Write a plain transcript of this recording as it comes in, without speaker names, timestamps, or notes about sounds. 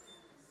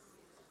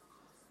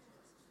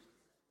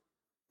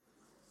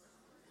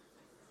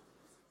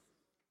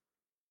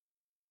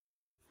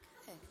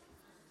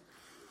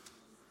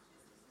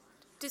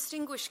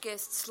Distinguished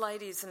guests,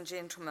 ladies and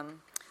gentlemen,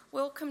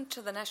 welcome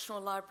to the National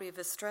Library of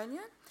Australia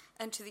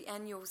and to the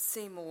annual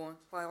Seymour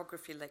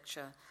Biography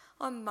Lecture.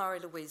 I'm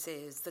Marie-Louise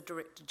Ayres, the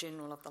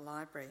Director-General of the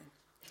Library.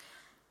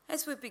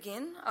 As we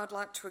begin, I'd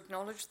like to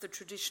acknowledge the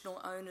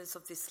traditional owners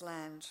of this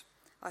land.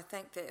 I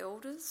thank their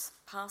elders,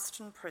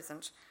 past and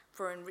present,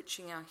 for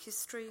enriching our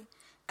history,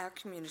 our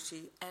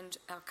community and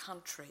our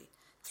country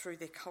through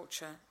their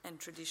culture and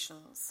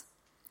traditions.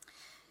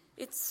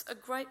 It's a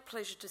great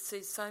pleasure to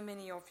see so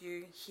many of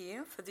you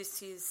here for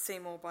this year's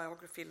Seymour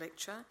Biography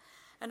Lecture,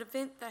 an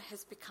event that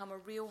has become a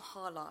real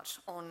highlight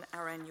on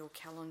our annual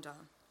calendar.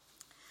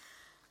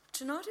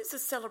 Tonight is a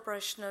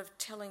celebration of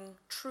telling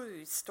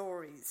true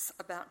stories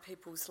about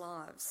people's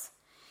lives.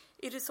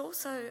 It is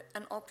also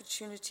an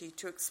opportunity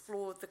to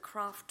explore the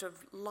craft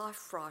of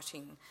life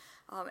writing.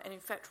 And in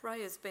fact,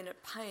 Ray has been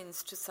at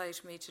pains to say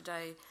to me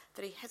today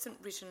that he hasn't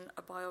written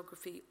a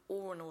biography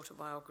or an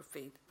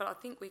autobiography, but I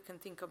think we can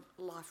think of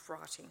life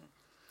writing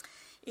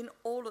in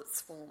all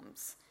its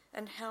forms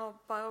and how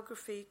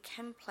biography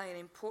can play an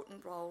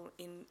important role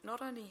in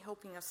not only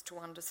helping us to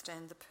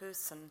understand the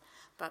person,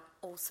 but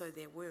also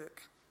their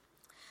work.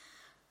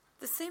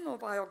 The Seymour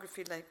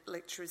Biography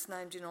Lecture is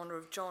named in honour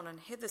of John and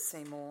Heather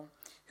Seymour,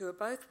 who are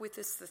both with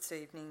us this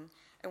evening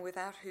and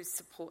without whose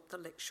support the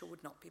lecture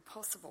would not be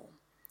possible.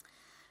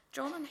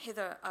 John and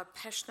Heather are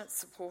passionate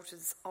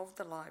supporters of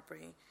the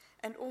library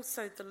and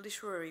also the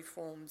literary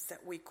forms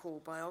that we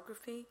call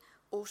biography,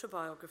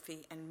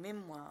 autobiography and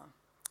memoir.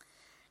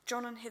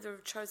 John and Heather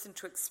have chosen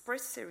to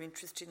express their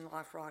interest in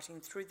life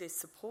writing through their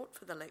support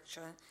for the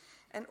lecture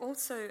and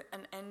also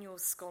an annual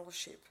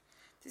scholarship.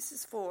 This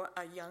is for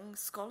a young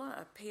scholar,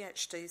 a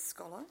PhD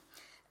scholar,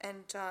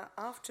 and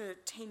after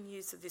 10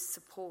 years of this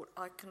support,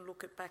 I can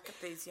look back at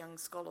these young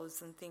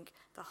scholars and think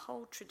the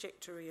whole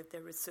trajectory of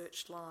their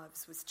research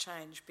lives was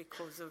changed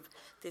because of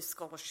their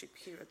scholarship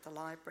here at the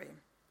library.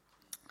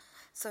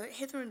 So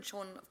Heather and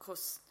John, of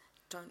course,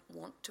 don't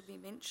want to be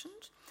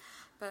mentioned,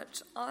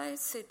 but I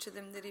said to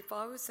them that if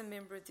I was a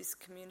member of this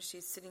community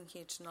sitting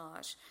here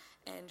tonight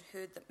and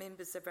heard that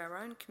members of our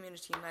own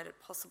community made it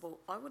possible,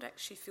 I would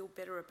actually feel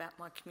better about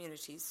my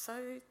community.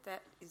 So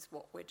that is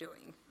what we're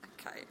doing.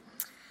 Okay.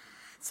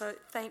 So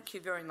thank you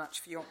very much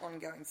for your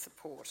ongoing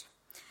support.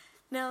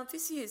 Now,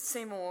 this year's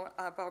Seymour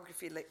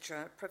Biography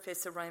Lecturer,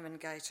 Professor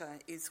Raymond Gaita,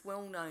 is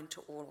well known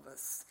to all of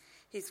us.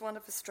 He's one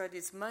of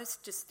Australia's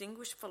most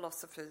distinguished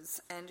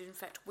philosophers, and in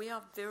fact, we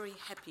are very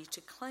happy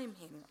to claim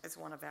him as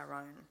one of our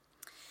own.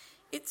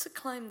 It's a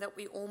claim that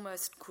we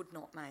almost could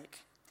not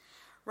make.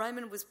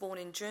 Raymond was born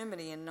in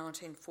Germany in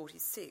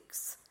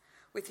 1946.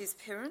 With his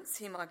parents,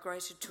 he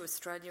migrated to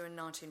Australia in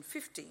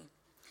 1950.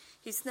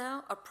 He's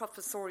now a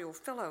professorial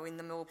fellow in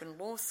the Melbourne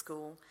Law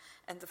School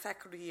and the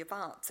Faculty of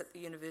Arts at the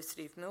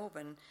University of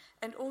Melbourne,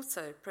 and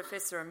also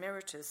Professor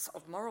Emeritus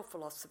of Moral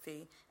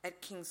Philosophy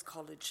at King's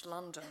College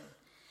London.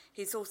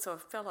 He's also a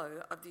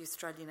Fellow of the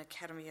Australian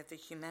Academy of the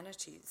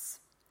Humanities.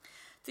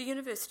 The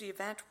University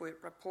of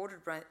Antwerp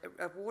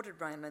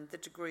awarded Raymond the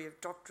degree of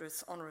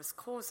Doctorus Honoris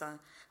Causa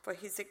for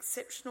his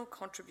exceptional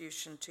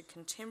contribution to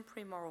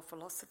contemporary moral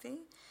philosophy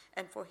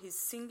and for his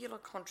singular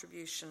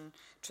contribution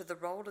to the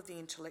role of the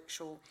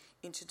intellectual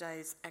in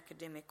today's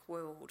academic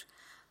world.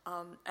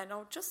 And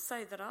I'll just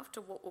say that after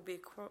what will be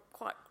a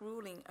quite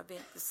gruelling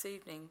event this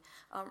evening,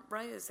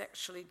 Ray is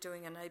actually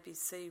doing an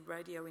ABC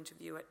radio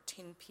interview at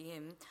 10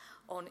 p.m.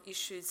 on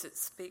issues that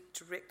speak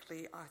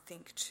directly, I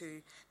think,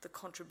 to the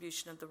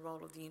contribution of the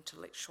role of the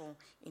intellectual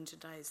in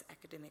today's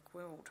academic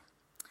world.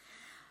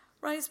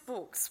 Ray's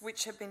books,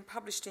 which have been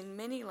published in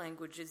many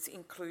languages,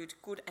 include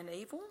Good and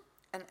Evil,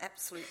 An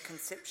Absolute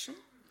Conception,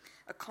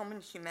 A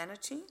Common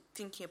Humanity,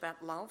 Thinking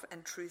About Love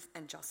and Truth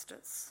and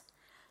Justice,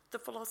 The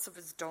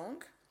Philosopher's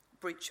Dog,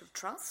 Breach of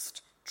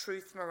Trust,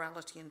 Truth,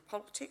 Morality and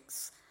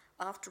Politics,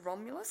 After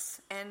Romulus,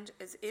 and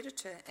as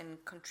editor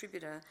and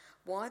contributor,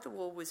 Why the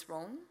War Was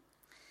Wrong,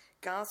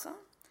 Gaza,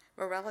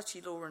 Morality,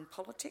 Law and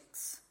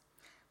Politics,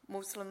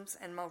 Muslims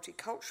and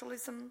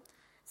Multiculturalism,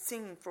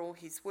 Sing for All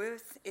His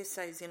Worth,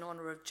 Essays in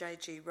Honour of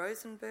J.G.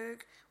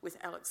 Rosenberg with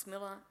Alex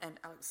Miller and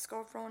Alex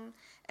Skovron,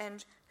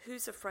 and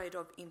Who's Afraid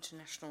of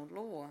International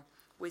Law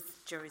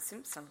with Jerry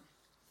Simpson.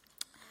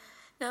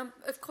 Now,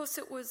 of course,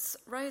 it was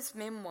Ray's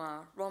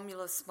memoir,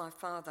 Romulus, My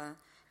Father,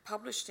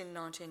 published in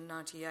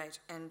 1998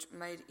 and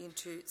made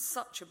into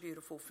such a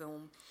beautiful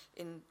film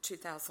in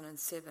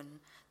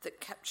 2007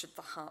 that captured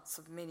the hearts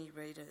of many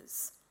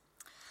readers.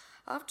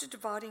 After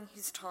dividing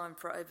his time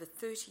for over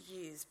 30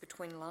 years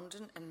between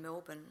London and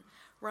Melbourne,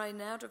 Ray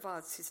now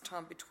divides his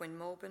time between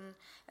Melbourne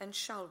and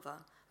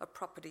Shalva, a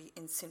property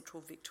in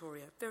central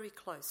Victoria, very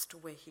close to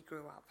where he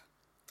grew up.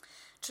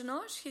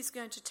 Tonight, he's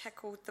going to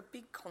tackle the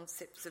big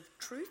concepts of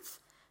truth,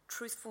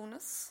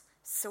 truthfulness,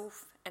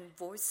 self and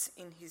voice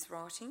in his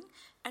writing,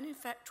 and in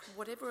fact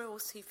whatever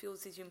else he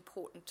feels is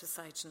important to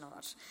say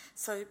tonight.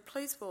 So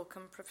please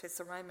welcome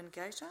Professor Raymond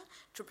Gaita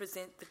to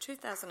present the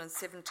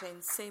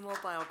 2017 Seymour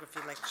Biography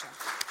Lecture.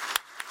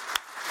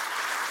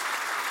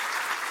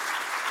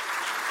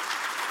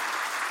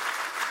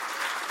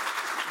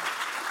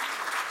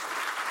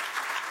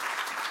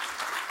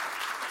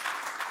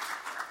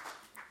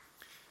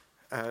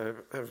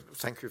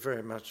 Thank you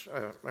very much,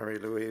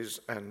 Marie-Louise,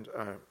 and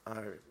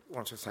I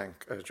want to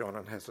thank John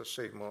and Heather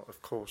Seymour,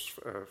 of course,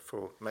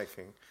 for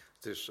making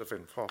this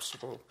event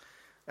possible,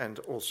 and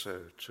also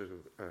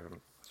to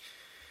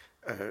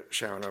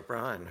Sharon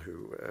O'Brien,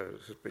 who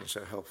has been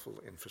so helpful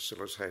in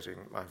facilitating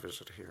my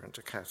visit here, and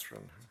to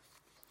Catherine.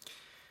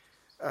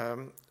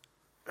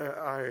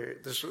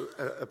 This is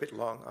a bit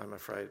long, I'm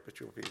afraid, but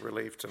you'll be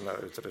relieved to know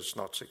that it's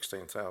not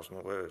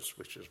 16,000 words,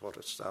 which is what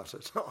it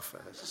started off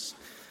as.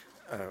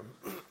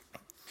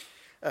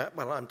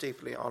 Well, I'm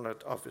deeply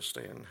honoured,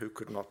 obviously, and who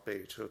could not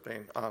be, to have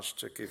been asked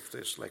to give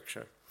this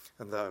lecture.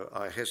 And though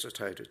I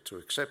hesitated to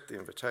accept the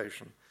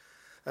invitation,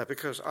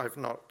 because I've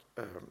not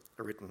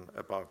written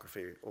a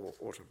biography or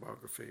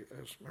autobiography,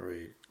 as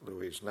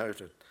Marie-Louise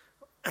noted,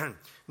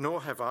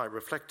 nor have I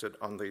reflected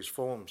on these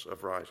forms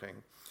of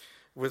writing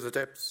with the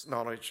depth,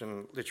 knowledge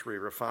and literary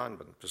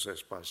refinement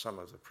possessed by some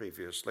of the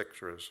previous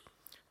lecturers,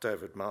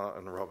 David Marr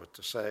and Robert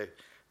Dessay,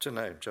 to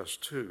name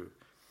just two.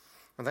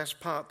 And that's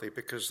partly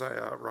because they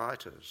are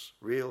writers,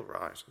 real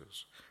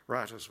writers,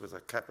 writers with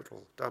a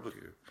capital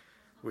W,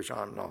 which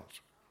I'm not.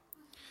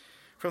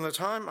 From the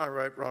time I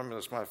wrote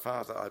Romulus, My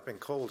Father, I've been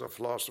called a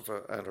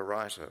philosopher and a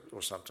writer,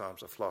 or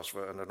sometimes a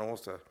philosopher and an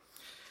author.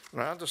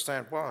 And I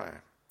understand why.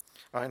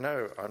 I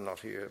know I'm not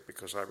here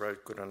because I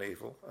wrote Good and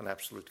Evil, An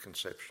Absolute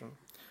Conception,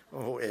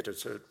 or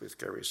edited with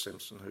Gary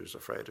Simpson, who's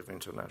afraid of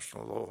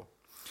international law.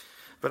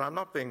 But I'm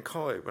not being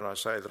coy when I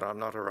say that I'm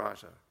not a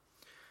writer.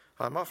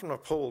 I'm often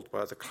appalled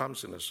by the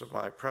clumsiness of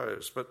my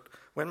prose, but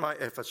when my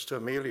efforts to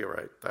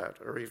ameliorate that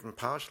are even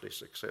partially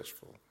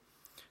successful,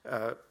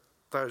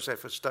 those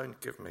efforts don't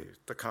give me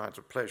the kind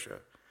of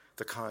pleasure,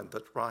 the kind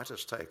that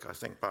writers take, I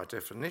think, by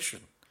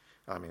definition,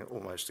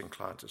 almost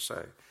inclined to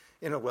say,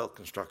 in a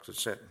well-constructed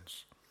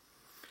sentence.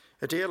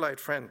 A dear late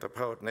friend, the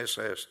poet and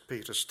essayist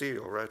Peter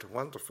Steele, wrote a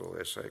wonderful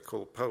essay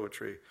called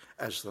Poetry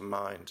as the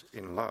Mind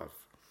in Love.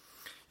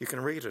 You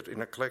can read it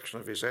in a collection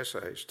of his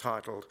essays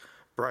titled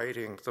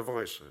Braiding the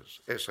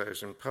Voices,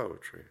 Essays in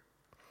Poetry.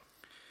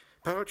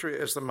 Poetry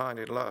as the mind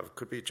in love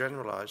could be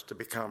generalised to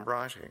become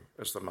writing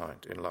as the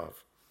mind in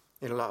love.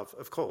 In love,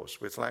 of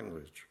course, with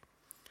language.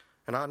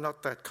 And I'm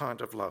not that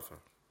kind of lover.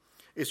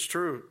 It's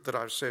true that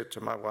I've said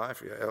to my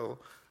wife, Yael,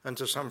 and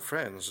to some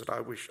friends that I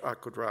wish I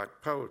could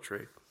write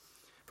poetry,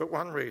 but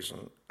one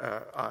reason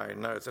I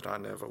know that I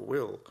never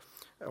will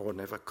or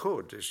never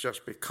could is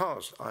just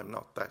because I'm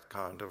not that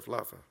kind of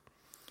lover.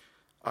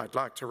 I'd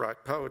like to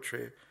write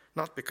poetry,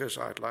 not because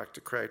I'd like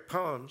to create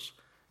poems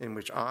in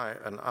which I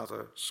and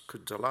others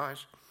could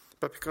delight,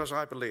 but because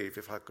I believe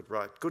if I could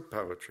write good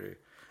poetry,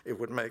 it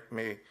would make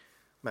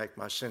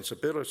my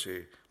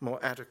sensibility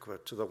more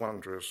adequate to the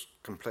wondrous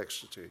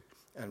complexity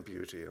and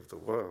beauty of the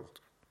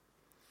world.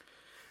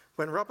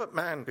 When Robert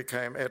Mann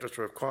became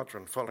editor of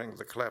Quadrant following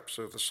the collapse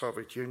of the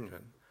Soviet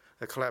Union,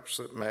 a collapse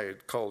that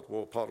made Cold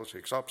War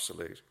politics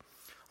obsolete,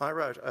 I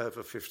wrote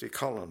over 50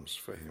 columns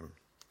for him.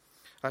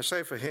 I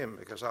say for him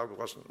because I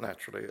wasn't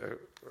naturally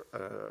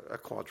a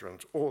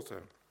Quadrant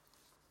author.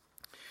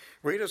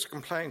 Readers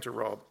complained to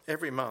Rob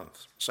every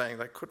month, saying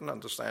they couldn't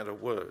understand a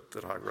word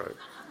that I wrote.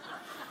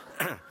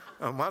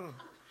 And one,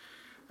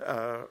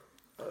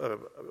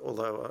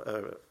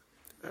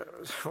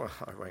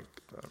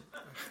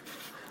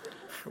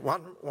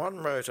 one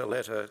wrote a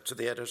letter to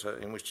the editor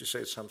in which he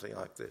said something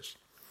like this: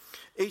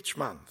 "Each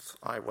month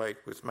I wait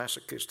with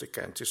masochistic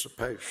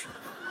anticipation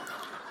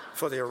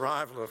for the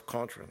arrival of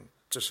Quadrant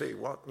to see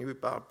what new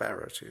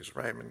barbarities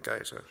Raymond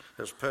Gaita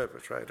has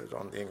perpetrated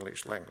on the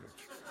English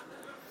language."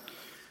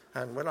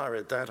 And when I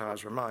read that, I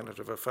was reminded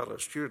of a fellow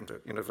student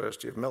at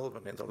University of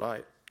Melbourne in the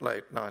late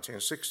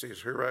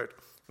 1960s who wrote,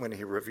 when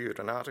he reviewed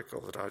an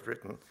article that I'd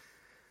written,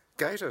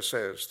 "Gaita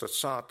says that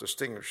Sartre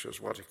distinguishes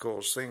what he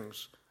calls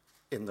things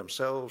in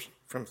themselves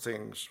from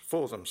things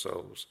for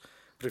themselves,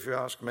 but if you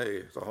ask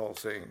me, the whole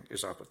thing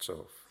is up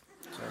itself."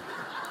 So,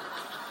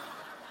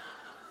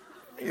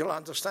 you'll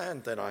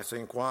understand then, I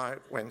think, why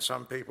when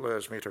some people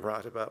urged me to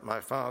write about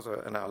my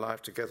father and our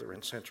life together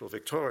in central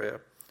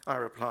Victoria, I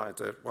replied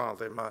that while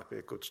there might be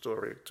a good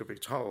story to be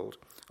told,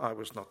 I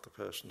was not the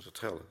person to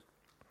tell it.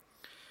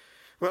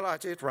 Well, I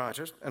did write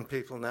it, and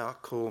people now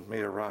call me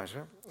a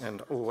writer,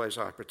 and always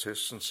I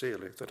protest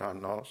sincerely that I'm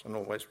not, and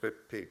always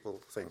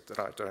people think that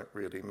I don't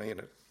really mean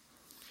it.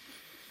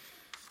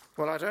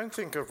 Well, I don't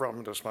think of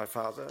Romulus, My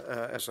Father,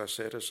 as I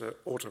said, as an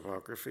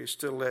autobiography,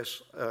 still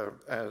less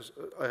as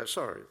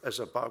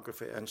a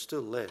biography, and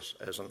still less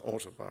as an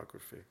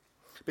autobiography,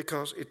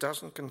 because it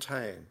doesn't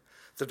contain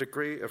the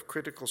degree of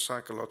critical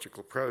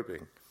psychological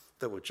probing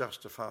that would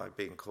justify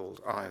being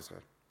called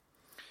either.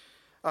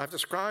 I've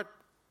described.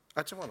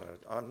 This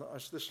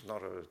is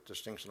not a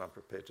distinction I'm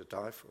prepared to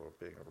die for,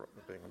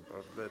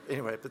 but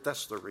anyway, but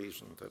that's the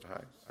reason that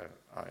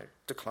I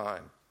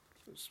decline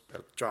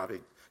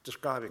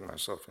describing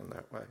myself in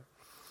that way.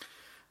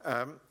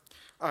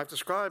 I've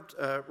described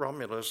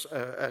Romulus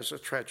as a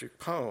tragic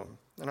poem,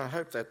 and I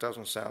hope that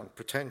doesn't sound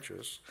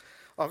pretentious.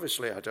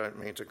 Obviously, I don't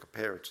mean to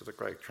compare it to the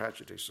great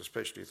tragedies,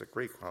 especially the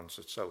Greek ones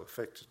that so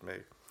affected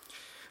me.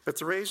 But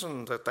the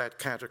reason that that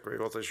category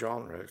or the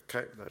genre,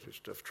 that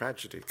is of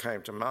tragedy,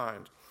 came to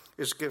mind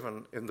is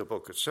given in the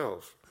book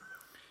itself.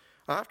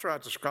 After I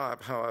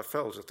describe how I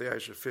felt at the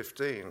age of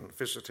 15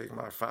 visiting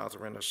my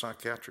father in a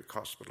psychiatric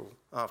hospital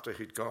after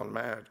he'd gone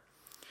mad,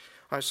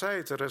 I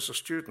say that as a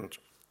student,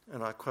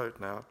 and I quote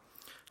now,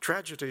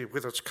 tragedy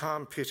with its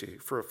calm pity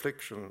for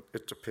affliction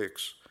it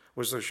depicts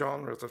was the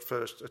genre that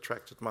first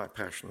attracted my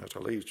passionate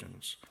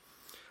allegiance.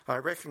 I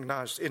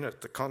recognised in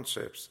it the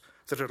concepts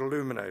that had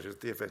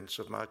illuminated the events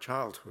of my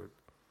childhood.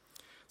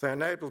 They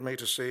enabled me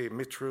to see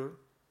Mitru,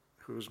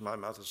 who was my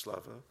mother's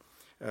lover,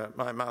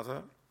 my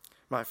mother,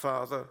 my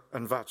father,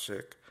 and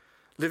Vatsek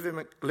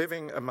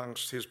living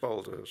amongst his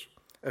boulders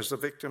as the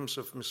victims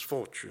of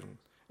misfortune,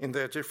 in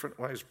their different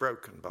ways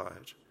broken by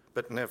it,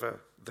 but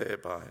never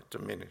thereby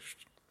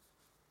diminished.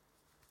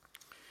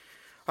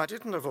 I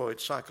didn't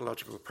avoid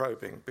psychological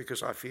probing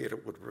because I feared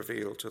it would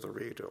reveal to the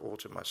reader, or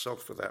to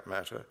myself for that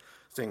matter,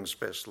 things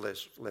best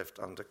left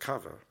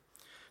undercover,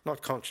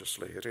 not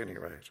consciously at any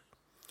rate.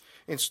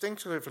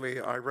 Instinctively,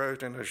 I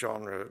wrote in a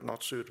genre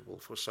not suitable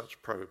for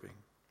such probing.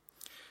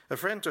 A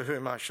friend to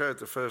whom I showed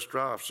the first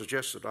draft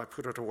suggested I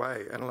put it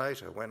away and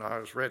later, when I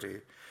was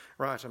ready,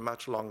 write a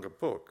much longer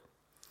book.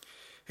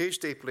 He's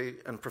deeply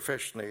and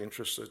professionally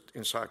interested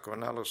in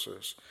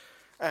psychoanalysis,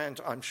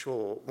 and I'm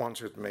sure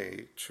wanted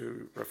me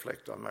to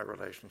reflect on my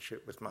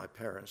relationship with my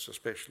parents,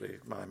 especially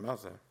my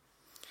mother.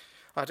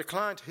 I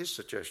declined his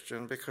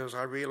suggestion because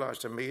I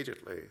realised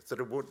immediately that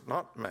it would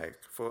not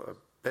make for a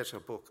better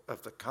book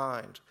of the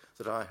kind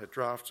that I had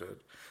drafted,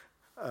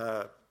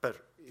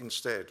 but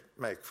instead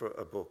make for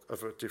a book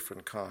of a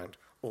different kind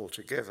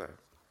altogether.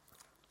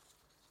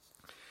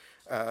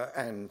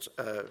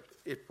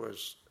 It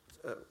was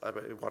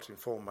what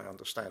informed my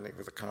understanding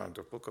of the kind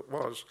of book it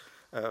was,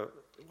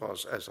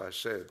 as I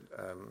said,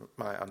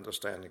 my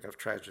understanding of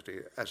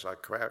tragedy as I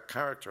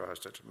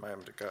characterised it a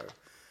moment ago,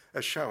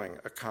 as showing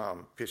a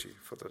calm pity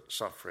for the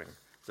suffering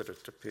that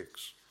it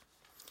depicts.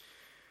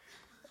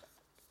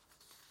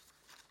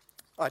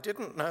 I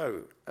didn't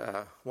know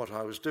what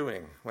I was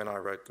doing when I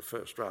wrote the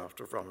first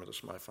draft of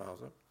Romulus, My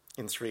Father,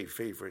 in 3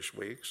 feverish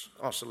weeks,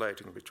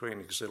 oscillating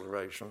between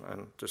exhilaration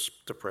and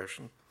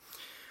depression.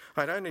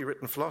 I'd only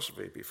written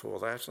philosophy before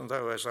that, and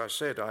though, as I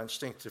said, I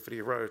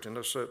instinctively wrote in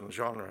a certain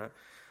genre,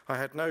 I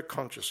had no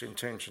conscious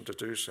intention to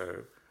do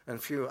so,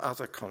 and few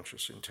other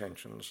conscious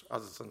intentions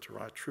other than to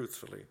write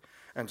truthfully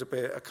and to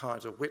bear a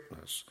kind of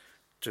witness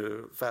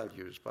to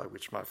values by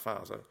which my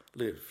father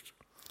lived.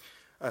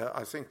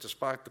 I think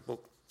despite the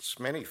book's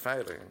many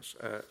failings,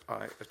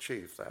 I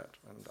achieved that,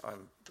 and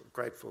I'm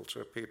grateful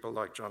to people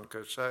like John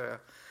Coetzee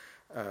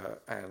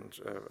and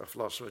a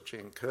philosopher,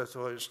 Jean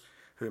Curthoys,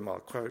 whom I'll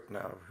quote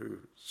now, who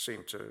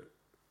seem to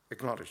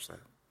acknowledge that.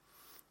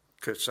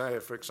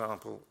 Coetzee, for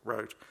example,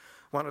 wrote,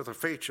 "One of the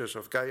features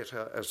of Goethe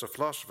as a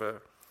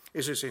philosopher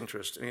is his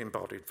interest in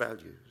embodied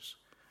values,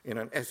 in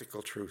an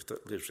ethical truth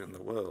that lives in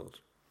the world.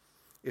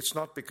 It's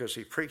not because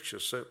he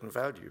preaches certain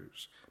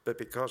values, but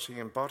because he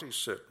embodies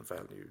certain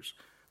values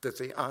that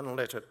the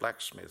unlettered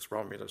blacksmith,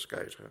 Romulus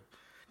Goethe,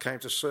 came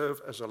to serve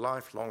as a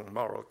lifelong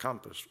moral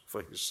compass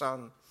for his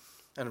son,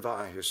 and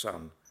via his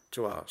son,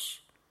 to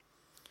us."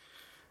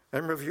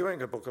 In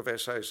reviewing a book of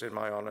essays in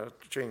my honour,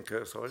 Jean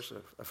Curthoys,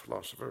 a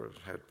philosopher who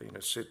had been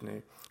at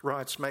Sydney,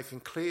 writes, making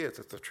clear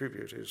that the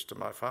tribute is to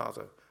my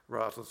father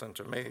rather than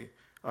to me,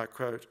 I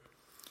quote,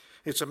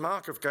 "It's a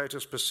mark of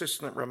Goethe's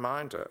persistent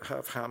reminder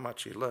of how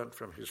much he learnt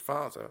from his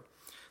father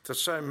that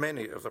so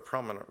many of the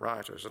prominent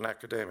writers and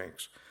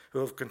academics who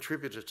have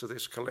contributed to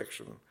this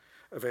collection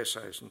of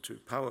essays and 2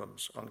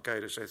 poems on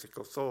Goethe's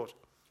ethical thought,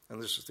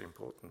 and this is the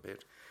important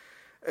bit,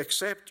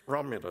 accept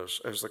Romulus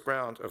as the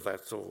ground of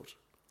that thought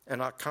and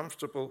are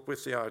comfortable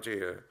with the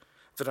idea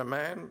that a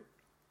man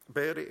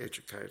barely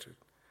educated,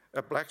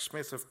 a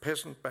blacksmith of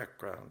peasant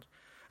background,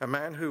 a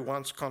man who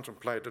once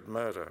contemplated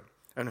murder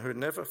and who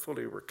never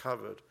fully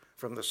recovered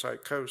from the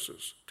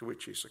psychosis to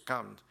which he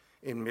succumbed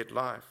in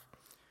midlife,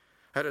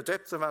 had a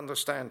depth of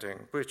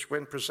understanding which,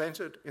 when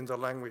presented in the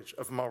language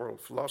of moral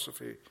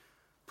philosophy,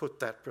 put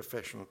that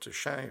profession to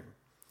shame,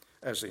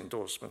 as the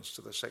endorsements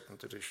to the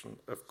 2nd edition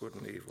of Good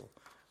and Evil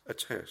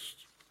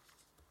attest."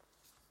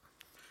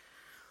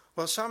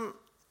 Well, some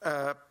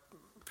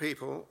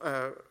people,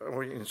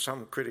 or in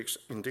some critics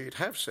indeed,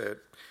 have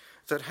said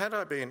that had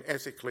I been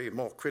ethically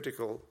more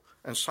critical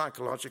and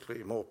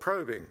psychologically more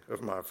probing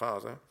of my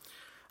father,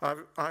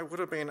 I would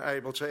have been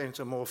able to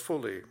enter more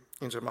fully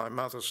into my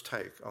mother's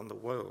take on the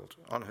world,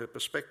 on her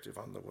perspective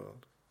on the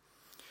world.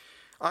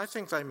 I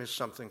think they miss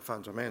something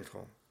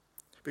fundamental,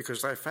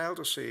 because they fail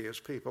to see, as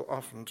people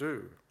often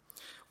do,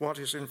 what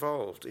is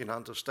involved in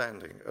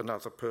understanding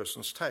another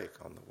person's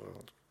take on the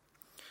world.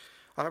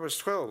 I was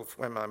 12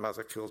 when my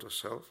mother killed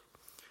herself.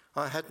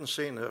 I hadn't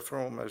seen her for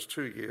almost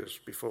 2 years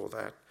before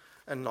that,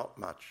 and not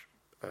much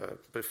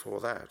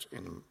before that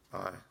in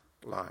my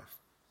life.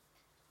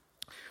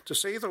 To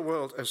see the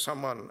world as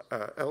someone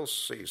else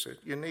sees it,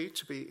 you need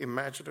to be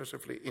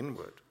imaginatively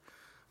inward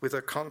with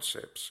the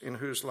concepts in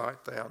whose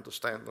light they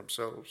understand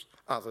themselves,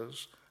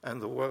 others,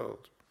 and the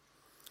world.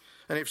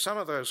 And if some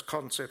of those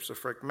concepts are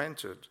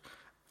fragmented,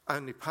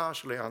 only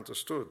partially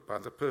understood by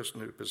the person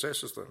who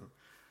possesses them,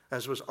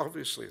 as was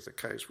obviously the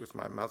case with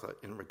my mother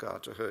in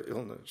regard to her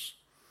illness,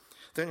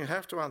 then you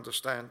have to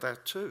understand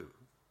that too.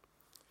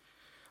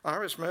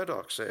 Iris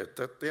Murdoch said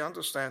that the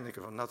understanding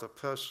of another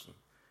person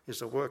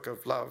is a work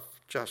of love,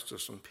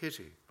 justice and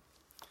pity.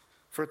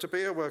 For it to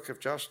be a work of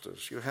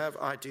justice, you have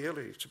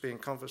ideally to be in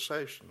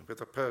conversation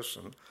with a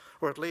person,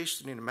 or at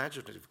least an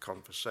imaginative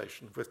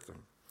conversation with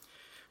them,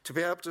 to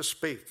be able to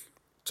speak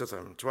to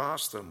them, to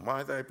ask them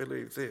why they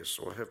believe this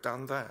or have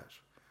done that,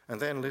 and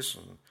then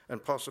listen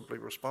and possibly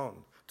respond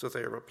to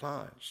their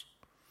replies.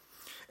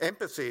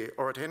 Empathy,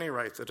 or at any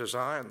rate the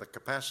desire and the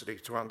capacity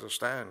to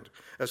understand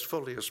as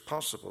fully as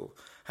possible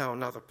how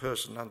another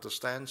person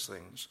understands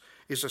things,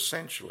 is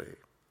essentially,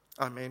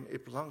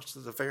 it belongs to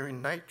the very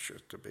nature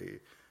to be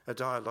a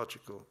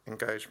dialogical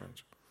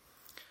engagement.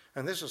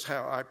 And this is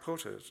how I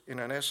put it in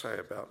an essay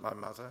about my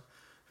mother,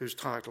 whose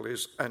title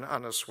is An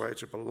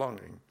Unassuageable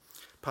Longing,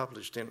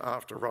 published in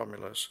After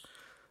Romulus,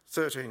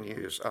 13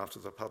 years after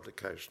the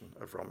publication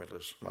of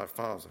Romulus, my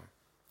father.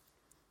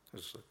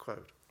 This is a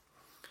quote.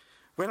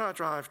 When I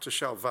drive to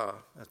Chalva,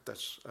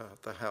 that's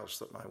the house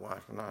that my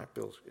wife and I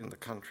built in the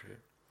country,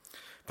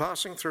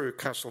 passing through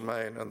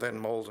Castlemaine and then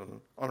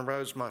Malden, on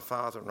roads my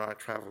father and I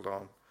travelled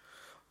on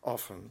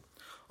often,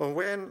 or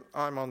when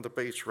I'm on the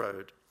beach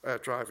road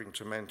driving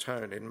to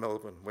Mentone in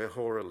Melbourne, where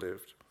Hora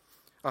lived,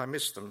 I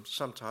miss them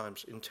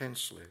sometimes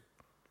intensely.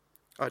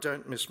 I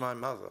don't miss my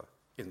mother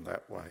in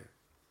that way.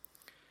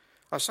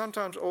 I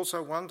sometimes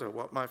also wonder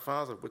what my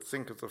father would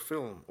think of the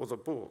film or the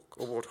book,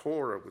 or what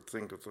Hora would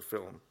think of the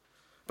film.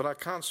 But I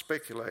can't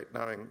speculate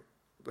knowing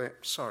them,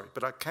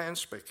 but I can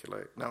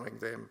speculate knowing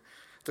them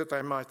that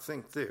they might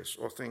think this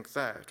or think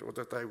that, or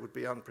that they would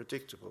be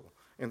unpredictable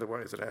in the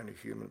way that only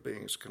human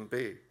beings can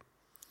be.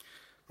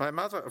 My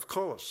mother, of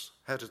course,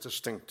 had a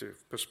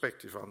distinctive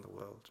perspective on the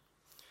world.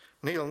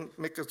 Neil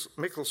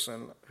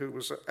Mickelson, who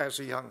was, as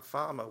a young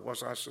farmer,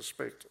 was, I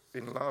suspect,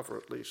 in love, or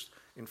at least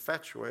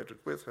infatuated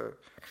with her,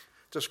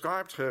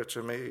 described her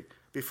to me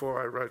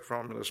before I wrote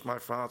Romulus, my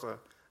father,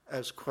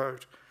 as,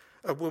 quote,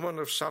 a woman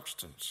of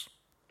substance.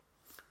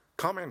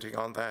 Commenting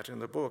on that in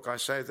the book, I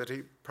say that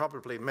he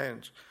probably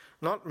meant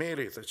not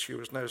merely that she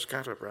was no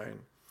scatterbrain,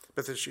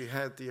 but that she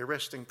had the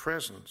arresting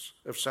presence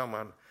of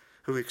someone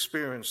who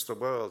experienced the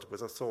world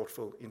with a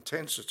thoughtful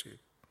intensity.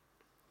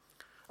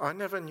 I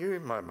never knew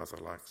my mother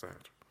like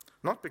that,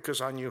 not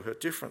because I knew her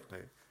differently,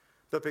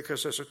 but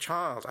because as a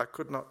child I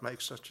could not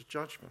make such a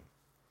judgment.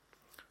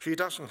 She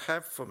doesn't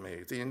have for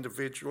me the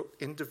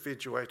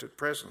individuated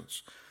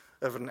presence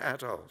of an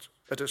adult,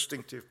 a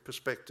distinctive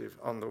perspective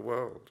on the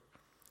world.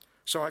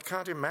 So I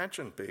can't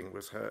imagine being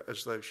with her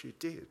as though she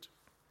did.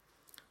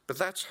 But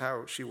that's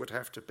how she would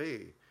have to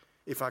be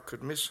if I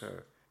could miss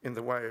her in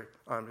the way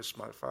I miss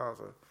my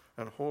father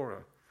and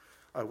Hora.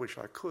 I wish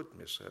I could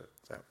miss her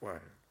that way.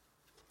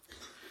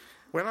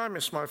 When I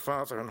miss my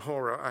father and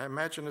Hora, I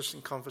imagine us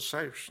in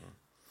conversation.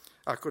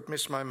 I could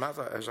miss my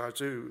mother as I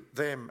do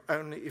them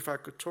only if I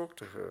could talk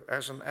to her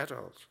as an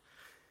adult,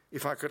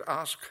 if I could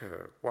ask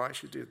her why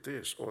she did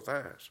this or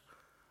that,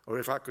 or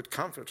if I could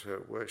comfort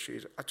her were she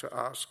to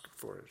ask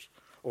for it,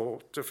 or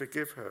to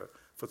forgive her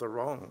for the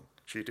wrong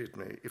she did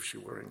me if she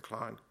were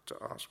inclined to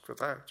ask for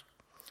that,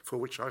 for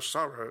which I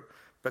sorrow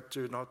but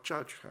do not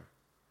judge her.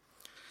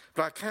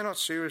 But I cannot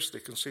seriously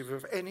conceive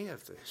of any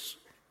of this.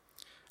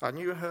 I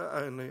knew her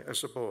only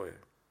as a boy.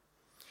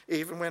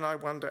 Even when I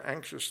wonder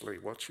anxiously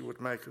what she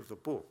would make of the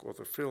book or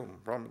the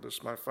film,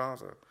 Romulus, my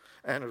father,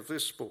 and of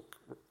this book,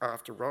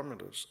 After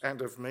Romulus,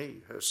 and of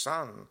me, her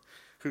son,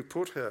 who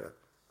put her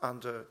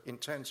under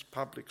intense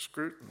public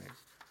scrutiny,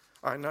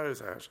 I know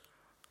that,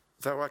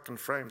 though I can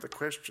frame the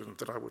question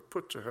that I would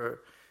put to her,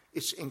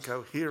 it's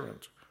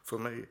incoherent for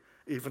me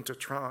even to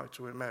try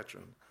to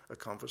imagine a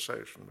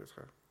conversation with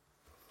her.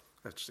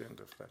 That's the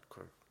end of that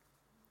quote.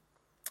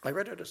 I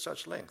read it at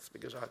such length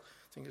because I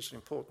think it's an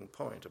important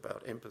point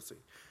about empathy,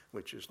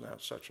 which is now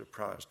such a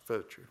prized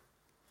virtue.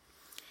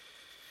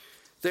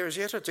 There is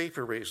yet a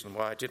deeper reason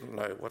why I didn't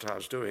know what I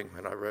was doing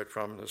when I wrote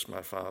Romulus,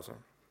 my father.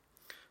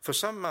 For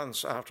some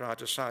months after I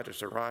decided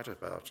to write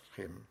about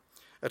him,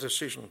 a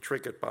decision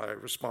triggered by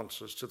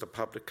responses to the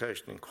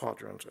publication in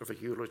Quadrant of a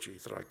eulogy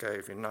that I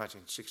gave in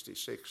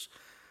 1996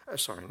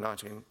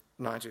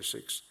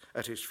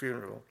 at his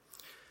funeral.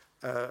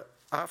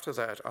 After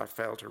that, I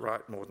failed to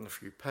write more than a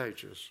few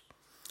pages.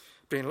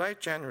 But in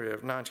late January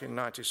of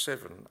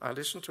 1997, I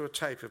listened to a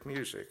tape of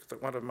music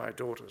that one of my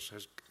daughters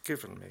has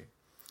given me.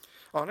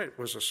 On it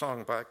was a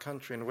song by a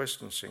country and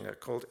western singer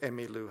called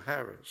Emmylou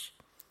Harris,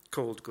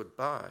 called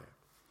Goodbye.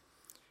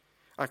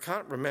 I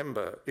can't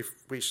remember if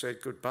We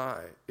Said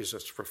Goodbye is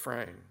its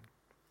refrain.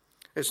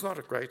 It's not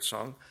a great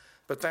song,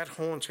 but that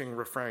haunting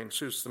refrain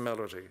suits the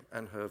melody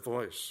and her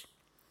voice.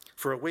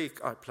 For a week,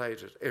 I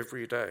played it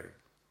every day.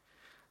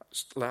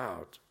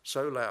 Loud,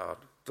 so loud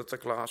that the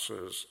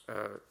glasses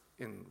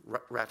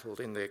rattled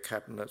in their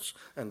cabinets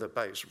and the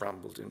bass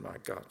rumbled in my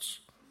guts.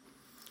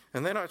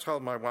 And then I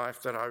told my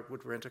wife that I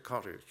would rent a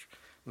cottage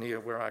near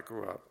where I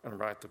grew up and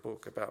write the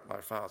book about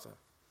my father.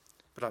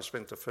 But I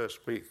spent the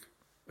first week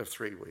of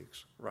 3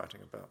 weeks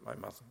writing about my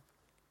mother.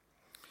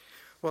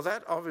 Well,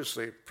 that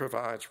obviously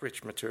provides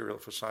rich material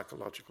for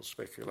psychological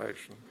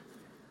speculation,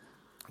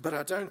 but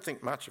I don't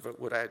think much of it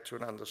would add to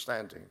an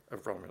understanding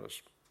of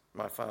Romulus,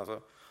 my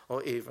father,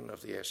 or even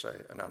of the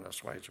essay An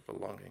Unassuageable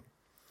Longing.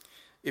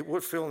 It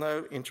would fill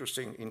no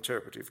interesting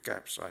interpretive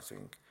gaps, I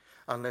think,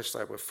 unless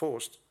they were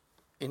forced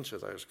into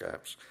those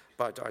gaps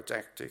by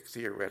didactic,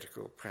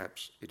 theoretical,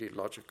 perhaps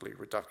ideologically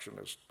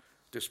reductionist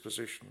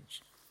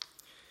dispositions.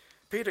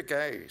 Peter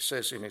Gay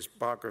says in his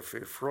biography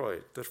of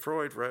Freud that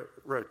Freud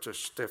wrote to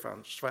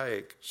Stefan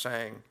Zweig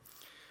saying,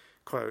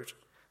 quote,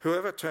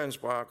 "Whoever turns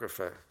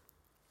biographer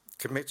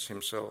commits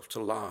himself to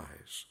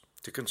lies,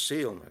 to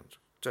concealment,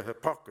 to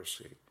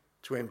hypocrisy,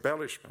 to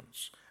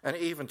embellishments, and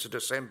even to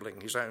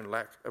dissembling his own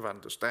lack of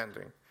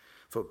understanding,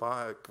 for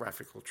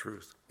biographical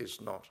truth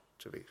is not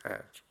to be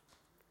had."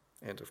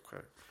 End of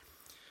quote.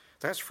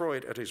 That's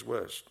Freud at his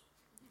worst.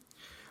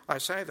 I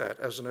say that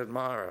as an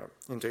admirer,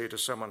 indeed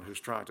as someone who's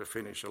trying to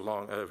finish a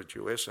long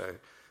overdue essay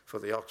for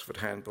the Oxford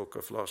Handbook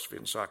of Philosophy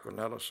and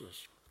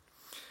Psychoanalysis.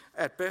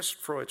 At best,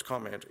 Freud's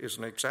comment is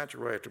an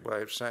exaggerated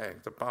way of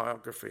saying that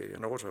biography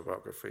and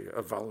autobiography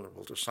are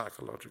vulnerable to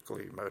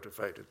psychologically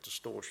motivated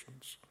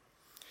distortions.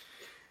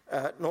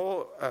 But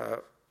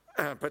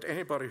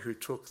anybody who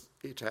took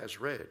it as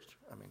read,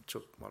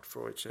 took what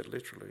Freud said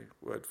literally,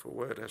 word for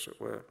word as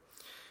it were,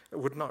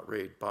 would not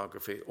read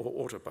biography or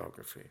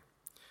autobiography,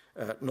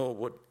 nor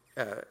would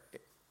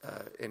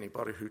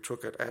anybody who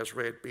took it as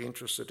read be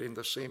interested in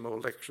the Seymour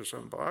lectures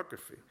on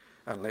biography,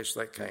 unless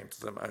they came to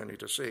them only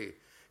to see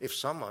if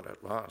someone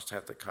at last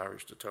had the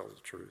courage to tell the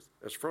truth,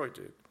 as Freud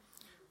did.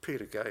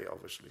 Peter Gay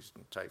obviously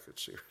didn't take it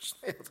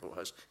seriously,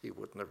 otherwise he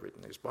wouldn't have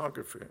written his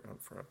biography on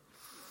Freud.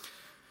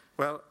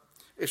 Well,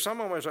 if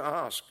someone were to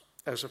ask,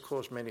 as of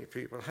course many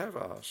people have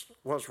asked,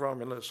 was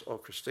Romulus or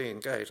Christine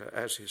Gaeta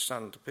as his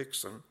son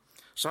depicts them,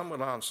 some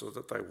will answer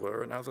that they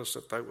were and others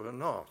that they were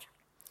not.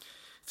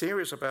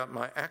 Theories about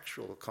my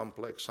actual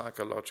complex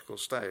psychological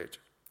state,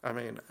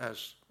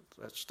 as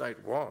that state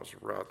was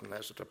rather than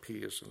as it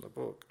appears in the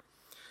book,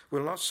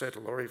 will not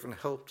settle or even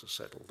help to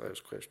settle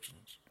those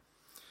questions.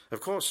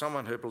 Of course,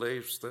 someone who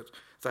believes that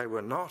they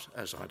were not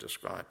as I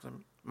describe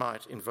them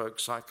might invoke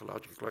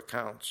psychological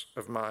accounts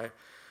of my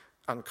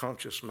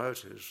unconscious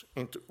motives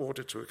in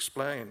order to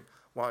explain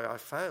why I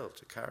failed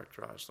to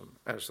characterise them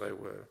as they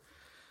were.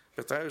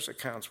 But those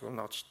accounts will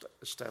not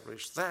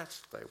establish that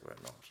they were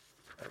not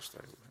as they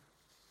were.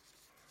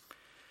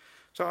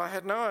 So I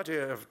had no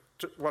idea of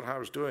what I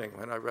was doing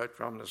when I wrote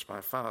Romulus,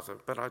 my father,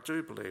 but I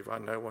do believe I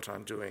know what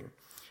I'm doing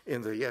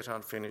in the yet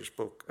unfinished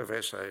book of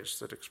essays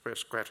that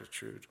express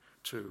gratitude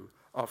to,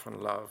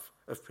 often love,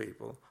 of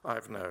people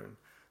I've known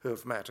who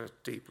have mattered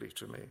deeply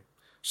to me,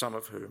 some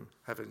of whom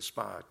have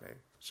inspired me.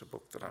 It's a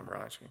book that I'm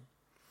writing.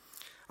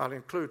 I'll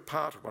include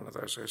part of one of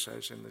those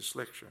essays in this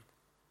lecture.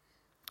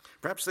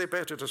 Perhaps they're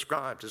better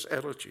described as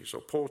elegies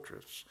or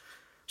portraits.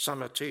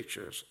 Some are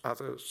teachers,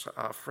 others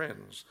are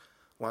friends.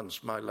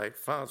 One's my late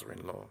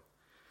father-in-law.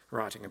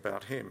 Writing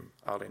about him,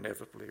 I'll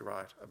inevitably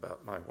write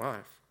about my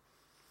wife.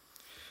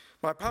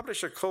 My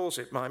publisher calls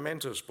it my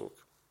mentor's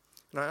book,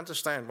 and I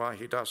understand why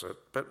he does it,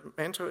 but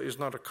mentor is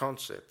not a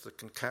concept that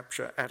can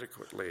capture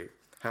adequately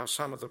how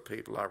some of the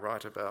people I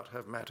write about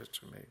have mattered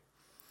to me.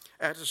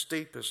 At its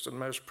deepest and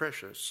most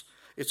precious,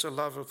 it's a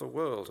love of the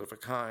world of a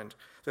kind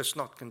that's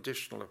not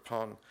conditional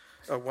upon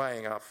a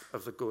weighing up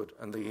of the good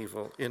and the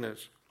evil in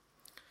it.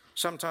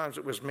 Sometimes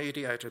it was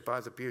mediated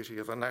by the beauty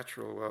of the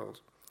natural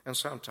world, and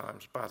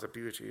sometimes by the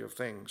beauty of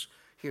things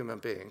human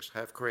beings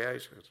have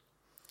created.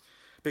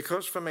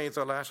 Because for me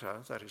the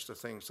latter, that is the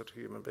things that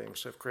human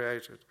beings have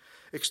created,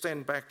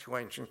 extend back to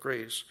ancient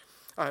Greece,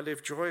 I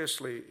live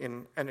joyously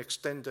in an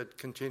extended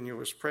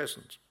continuous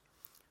present.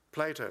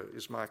 Plato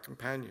is my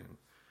companion,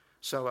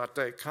 so are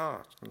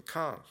Descartes and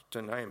Kant,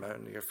 to name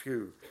only a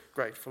few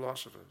great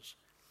philosophers.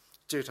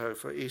 Ditto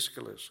for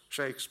Aeschylus,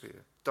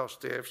 Shakespeare,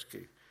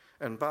 Dostoevsky,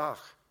 and Bach.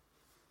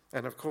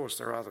 And of course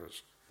there are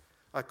others.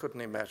 I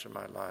couldn't imagine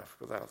my life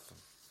without them.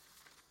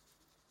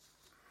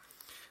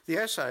 The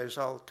essays,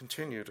 I'll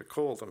continue to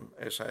call them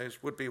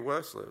essays, would be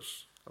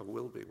worthless, or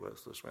will be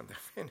worthless when they're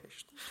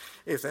finished,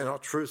 if they're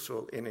not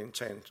truthful in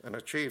intent and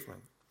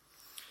achievement.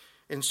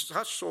 In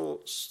such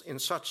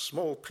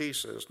small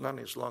pieces, none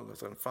is longer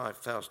than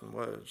 5,000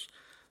 words,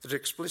 that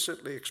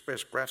explicitly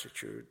express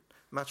gratitude,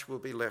 much will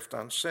be left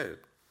unsaid,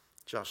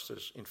 just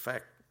as, in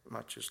fact,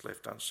 much is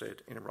left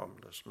unsaid in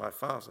Romulus, my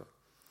father.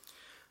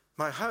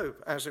 My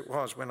hope, as it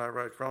was when I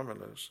wrote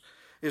Romulus,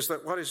 is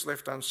that what is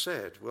left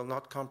unsaid will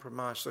not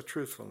compromise the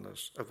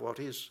truthfulness of what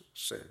is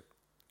said.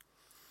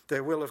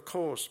 There will, of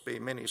course, be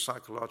many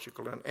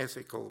psychological and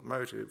ethical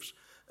motives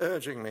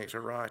urging me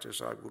to write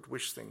as I would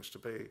wish things to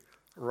be,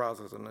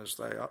 rather than as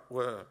they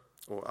were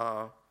or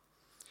are.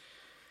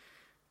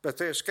 But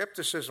there's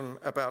scepticism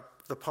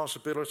about the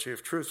possibility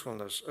of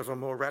truthfulness of a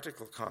more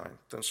radical kind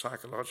than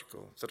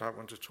psychological that I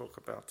want to talk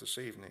about this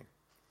evening.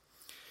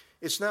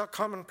 It's now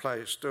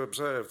commonplace to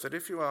observe that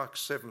if you ask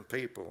 7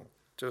 people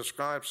to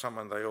describe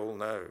someone they all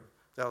know,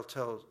 they'll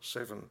tell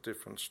 7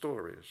 different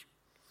stories.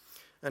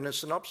 And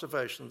it's an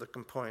observation that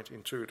can point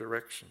in 2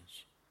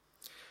 directions.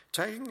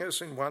 Taking us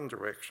in one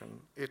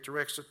direction, it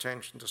directs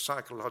attention to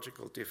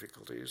psychological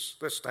difficulties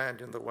that stand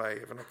in the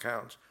way of an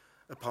account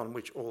upon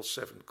which all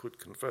 7 could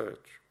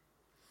converge.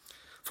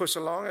 For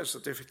so long as the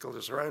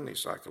difficulties are only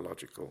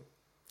psychological,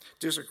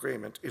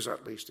 disagreement is,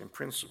 at least in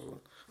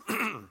principle,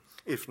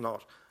 if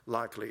not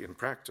likely in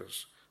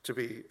practice, to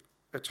be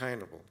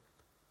attainable.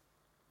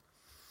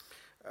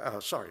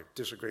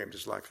 Disagreement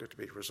is likely to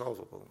be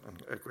resolvable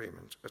and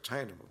agreement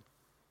attainable.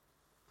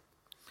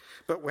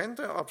 But when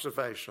the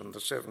observation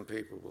that 7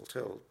 people will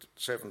tell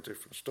 7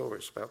 different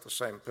stories about the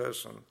same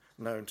person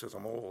known to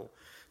them all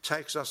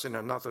takes us in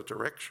another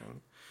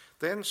direction,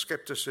 then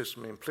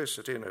scepticism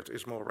implicit in it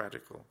is more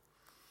radical.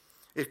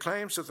 It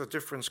claims that the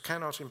difference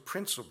cannot in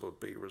principle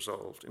be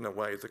resolved in a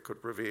way that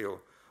could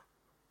reveal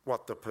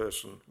what the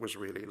person was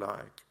really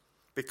like,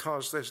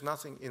 because there's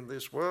nothing in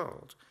this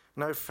world,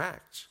 no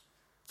fact,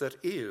 that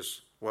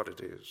is what it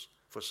is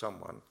for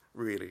someone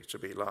really to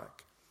be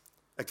like,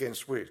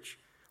 against which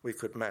we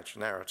could match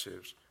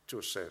narratives to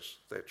assess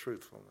their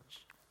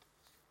truthfulness.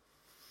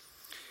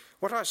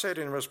 What I said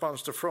in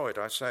response to Freud,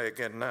 I say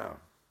again now.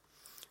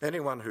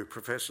 Anyone who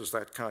professes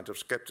that kind of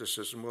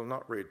scepticism will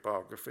not read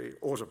biography,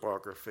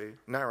 autobiography,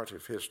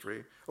 narrative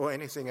history, or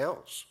anything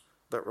else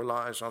that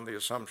relies on the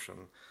assumption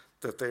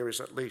that there is,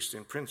 at least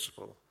in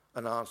principle,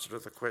 an answer to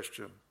the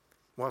question,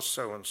 was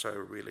so-and-so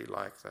really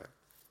like that?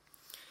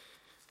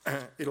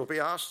 It'll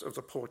be asked of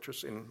the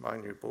portraits in my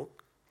new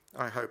book.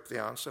 I hope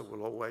the answer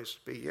will always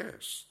be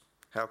yes.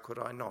 How could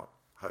I not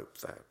hope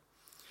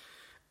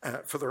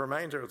that? For the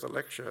remainder of the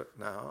lecture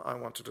now, I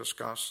want to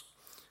discuss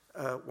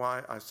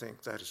why I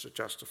think that is a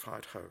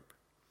justified hope.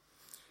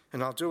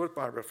 And I'll do it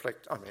by a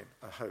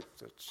hope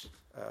that's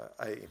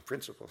in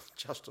principle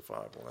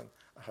justifiable, and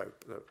a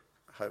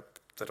hope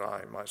that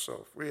I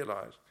myself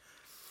realise.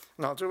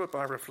 And I'll do it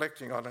by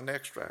reflecting on an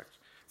extract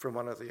from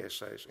one of the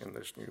essays in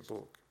this new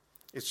book.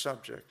 Its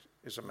subject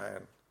is a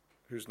man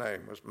whose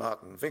name was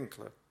Martin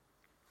Winkler.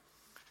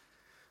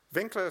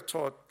 Winkler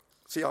taught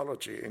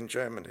theology in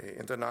Germany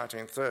in the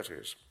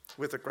 1930s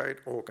with the great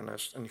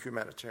organist and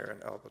humanitarian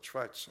Albert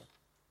Schweitzer.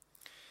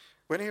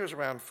 When he was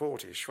around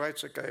 40,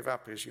 Schweitzer gave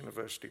up his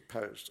university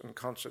post and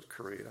concert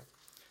career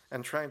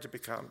and trained to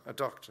become a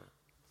doctor.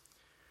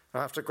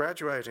 After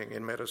graduating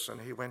in medicine,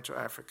 he went to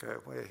Africa,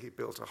 where he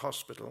built a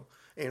hospital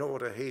in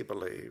order, he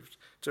believed,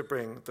 to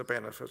bring the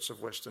benefits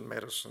of Western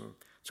medicine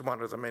to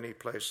one of the many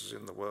places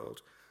in the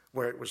world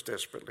where it was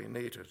desperately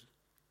needed.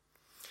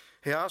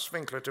 He asked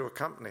Winkler to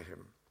accompany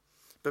him,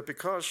 but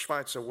because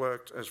Schweitzer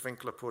worked, as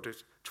Winkler put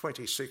it,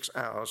 26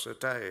 hours a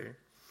day,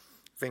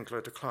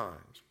 Winkler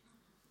declined.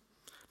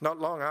 Not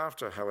long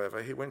after,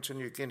 however, he went to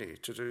New Guinea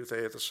to do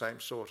there the same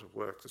sort of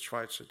work that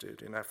Schweitzer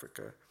did in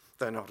Africa,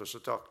 though not as a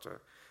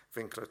doctor.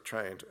 Winkler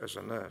trained as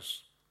a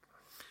nurse.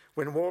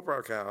 When war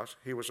broke out,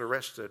 he was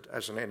arrested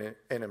as an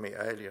enemy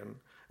alien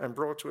and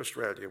brought to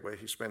Australia, where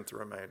he spent the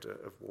remainder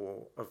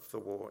of the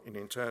war in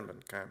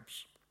internment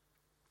camps.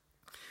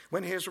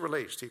 When he was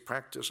released, he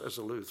practiced as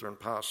a Lutheran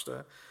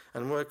pastor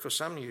and worked for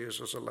some years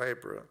as a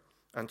labourer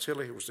until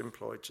he was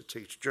employed to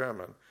teach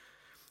German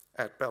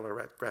at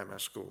Ballarat Grammar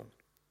School.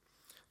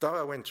 Though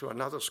I went to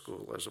another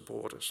school as a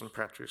boarder, St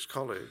Patrick's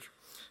College,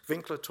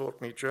 Winkler taught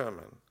me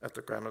German at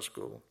the grammar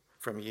school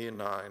from year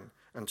 9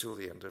 until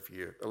the end of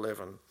year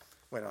 11,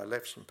 when I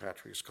left St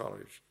Patrick's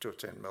College to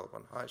attend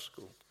Melbourne High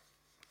School.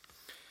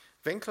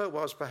 Winkler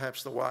was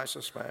perhaps the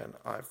wisest man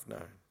I've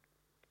known.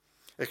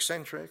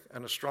 Eccentric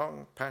and a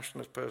strong,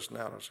 passionate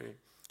personality,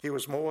 he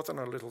was more than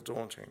a little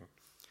daunting.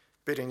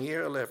 But in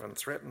year 11,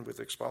 threatened with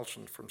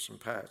expulsion from St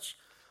Pat's,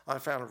 I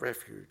found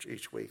refuge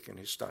each week in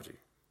his study.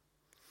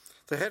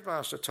 The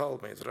headmaster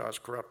told me that I was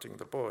corrupting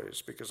the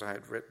boys because I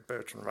had read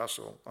Bertrand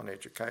Russell on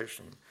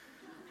education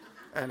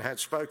and had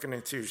spoken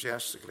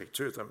enthusiastically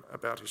to them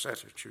about his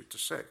attitude to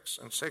sex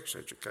and sex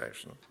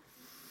education.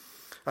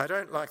 "I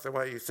don't like the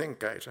way you think,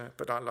 Gator,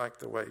 but I like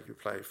the way you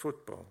play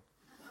football,"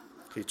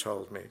 he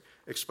told me,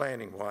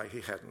 explaining why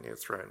he hadn't yet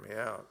thrown me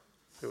out.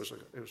 It was a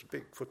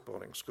big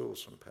footballing school,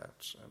 St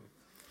Pat's,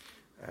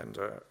 and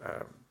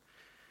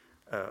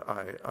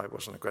I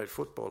wasn't a great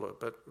footballer,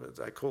 but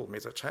they called me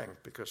the tank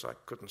because I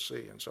couldn't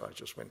see, and so I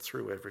just went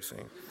through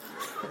everything.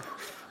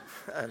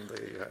 And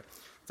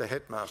the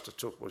headmaster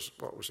took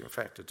what was in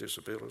fact a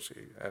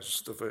disability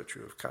as the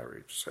virtue of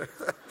courage. So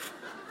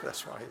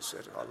that's why he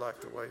said, "I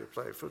like the way you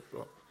play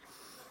football."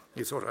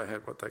 He thought I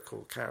had what they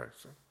call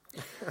character.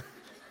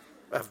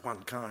 Of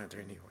one kind,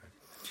 anyway.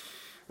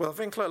 Well,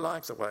 Winkler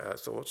liked the way I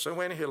thought, so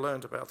when he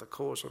learned about the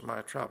cause of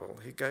my trouble,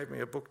 he gave me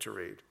a book to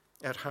read.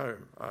 At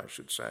home, I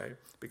should say,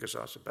 because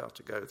I was about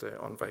to go there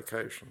on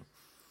vacation.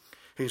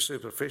 "He's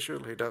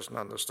superficial, he doesn't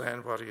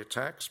understand what he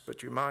attacks,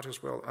 but you might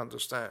as well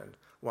understand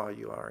why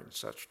you are in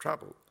such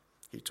trouble,"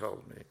 he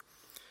told me.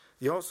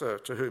 The author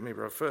to whom he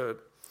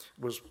referred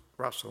was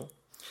Russell,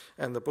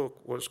 and the book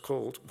was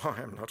called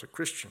Why I'm Not a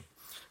Christian,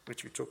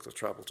 which he took the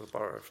trouble to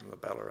borrow from the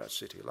Ballarat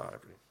City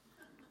Library.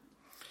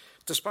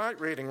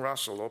 Despite reading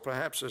Russell, or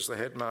perhaps as the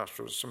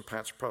headmaster of St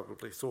Pat's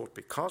probably thought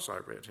because I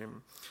read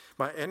him,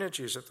 my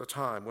energies at the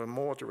time were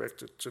more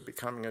directed to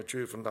becoming a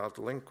juvenile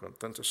delinquent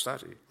than to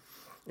study,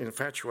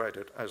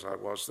 infatuated as I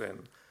was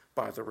then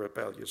by the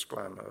rebellious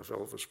glamour of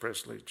Elvis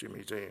Presley,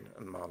 Jimmy Dean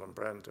and Marlon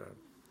Brando.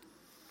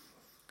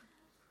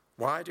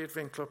 Why did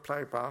Winkler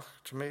play Bach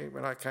to me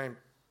when I came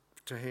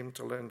to him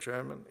to learn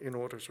German in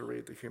order to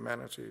read the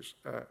humanities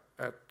at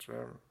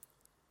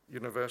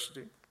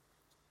university?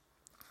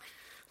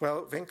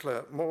 Well,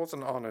 Winkler more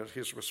than honoured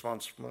his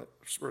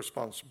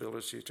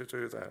responsibility to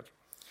do that.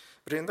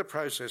 But in the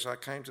process, I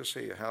came to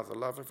see how the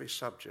love of his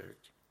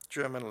subject,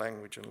 German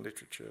language and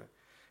literature,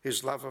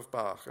 his love of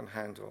Bach and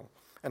Handel,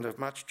 and of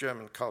much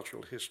German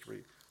cultural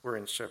history were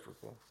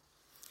inseparable.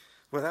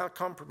 Without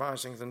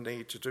compromising the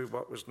need to do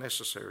what was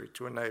necessary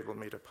to enable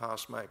me to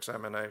pass my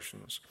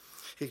examinations,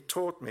 he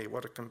taught me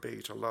what it can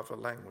be to love a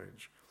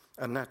language,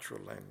 a natural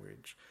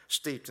language,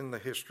 steeped in the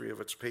history of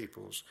its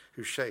peoples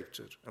who shaped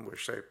it and were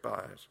shaped by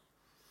it.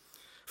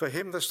 For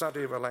him, the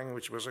study of a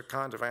language was a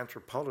kind of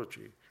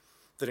anthropology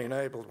that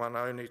enabled one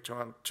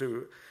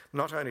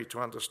not only to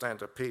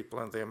understand a people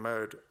and their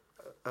mode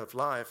of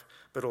life,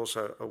 but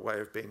also a way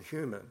of being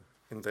human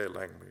in their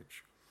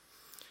language.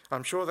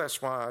 I'm sure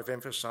that's why I've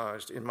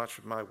emphasised in much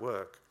of my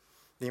work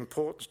the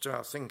importance to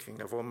our thinking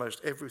of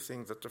almost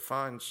everything that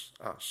defines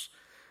us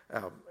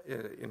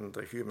in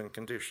the human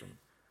condition,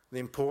 the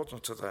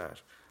importance of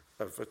that,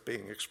 of it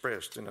being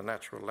expressed in a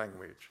natural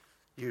language,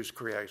 used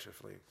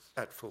creatively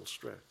at full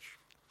stretch.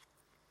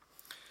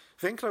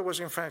 Winkler was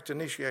in fact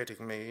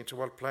initiating me into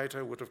what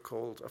Plato would have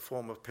called a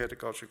form of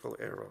pedagogical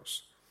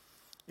eros,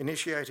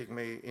 initiating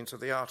me into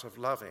the art of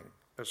loving,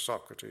 as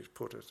Socrates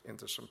put it in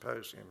the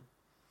Symposium.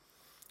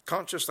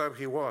 Conscious though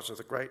he was of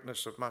the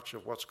greatness of much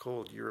of what's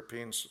called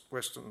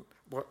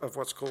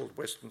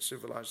Western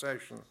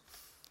civilization,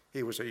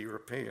 he was a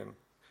European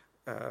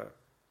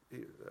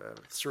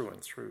through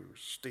and through,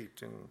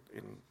 steeped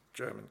in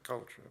German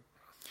culture.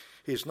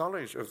 His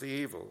knowledge of the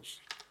evils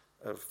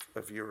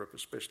of Europe,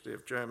 especially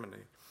of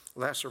Germany,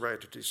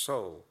 lacerated his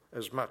soul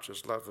as much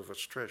as love of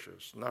its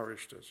treasures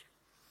nourished it.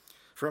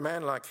 For a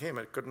man like him,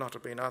 it could not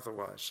have been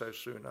otherwise so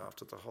soon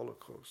after the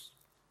Holocaust.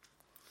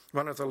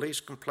 One of the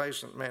least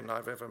complacent men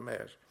I've ever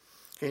met,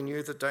 he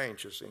knew the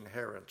dangers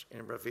inherent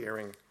in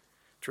revering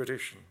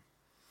tradition.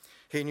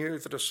 He knew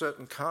that a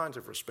certain kind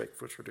of respect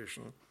for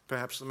tradition,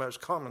 perhaps the most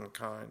common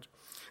kind,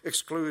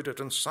 excluded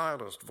and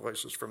silenced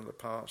voices from the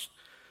past,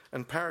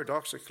 and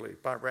paradoxically,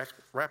 by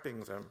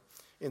wrapping them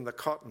in the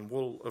cotton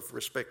wool of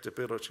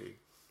respectability,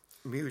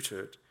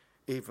 muted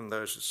even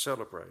those it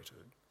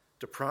celebrated,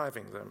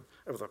 depriving them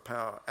of the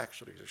power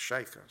actually to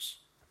shake us.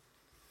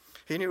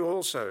 He knew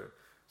also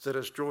that,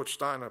 as George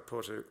Steiner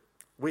put it,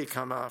 we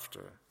come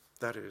after,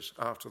 that is,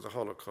 after the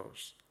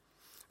Holocaust.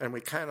 And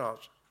we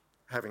cannot,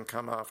 having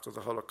come after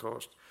the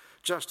Holocaust,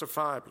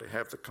 justifiably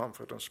have the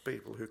confidence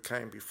people who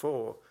came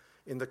before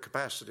in the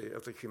capacity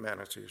of the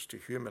humanities to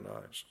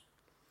humanise.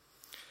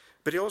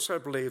 But he also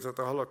believed that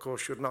the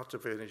Holocaust should not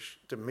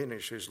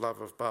diminish his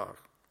love of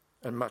Bach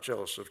and much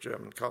else of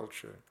German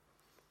culture.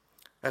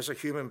 As a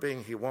human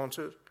being, he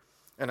wanted,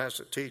 and as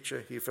a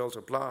teacher, he felt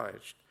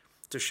obliged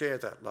to share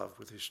that love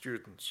with his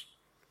students,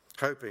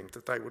 hoping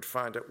that they would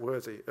find it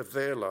worthy of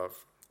their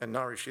love and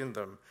nourish in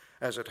them,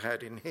 as it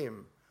had in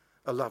him,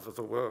 a love of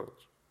the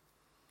world.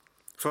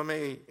 For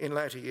me, in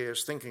later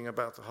years, thinking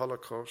about the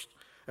Holocaust,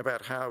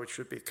 about how it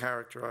should be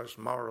characterised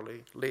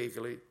morally,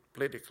 legally,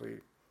 politically,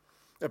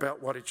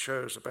 about what it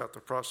shows about the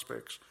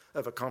prospects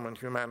of a common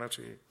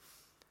humanity,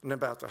 and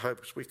about the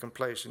hopes we can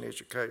place in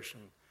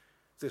education,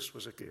 this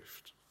was a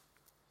gift.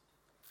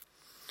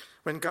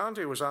 When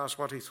Gandhi was asked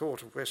what he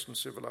thought of Western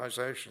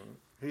civilization,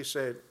 he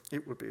said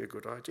it would be a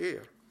good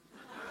idea.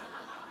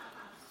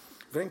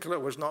 Winkler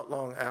was not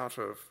long out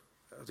of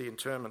the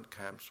internment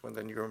camps when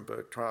the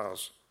Nuremberg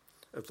trials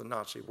of the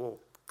Nazi war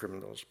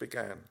criminals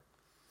began.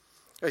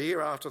 A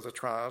year after the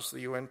trials,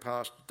 the UN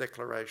passed a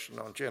declaration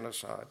on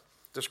genocide,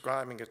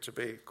 describing it to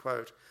be,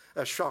 quote,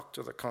 a shock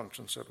to the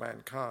conscience of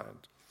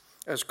mankind,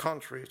 as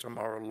contrary to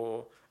moral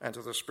law and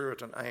to the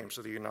spirit and aims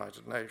of the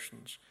United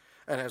Nations,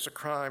 and as a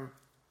crime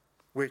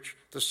which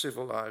the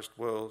civilized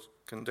world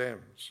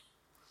condemns.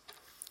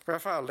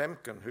 Raphael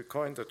Lemkin, who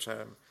coined the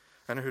term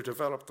and who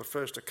developed the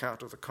first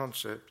account of the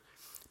concept,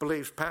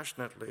 believes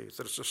passionately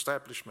that its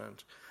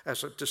establishment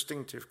as a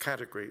distinctive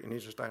category in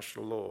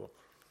international law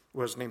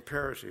was an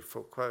imperative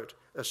for, quote,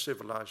 a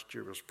civilized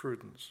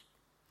jurisprudence.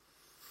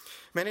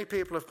 Many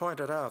people have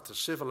pointed out that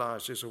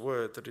civilized is a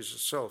word that is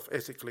itself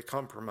ethically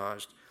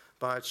compromised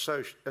by its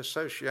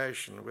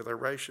association with a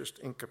racist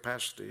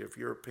incapacity of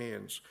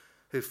Europeans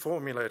who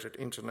formulated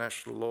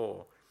international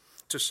law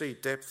to see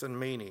depth and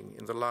meaning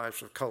in the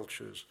lives of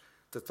cultures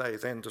that they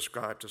then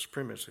described as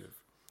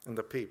primitive and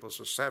the peoples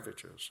as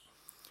savages,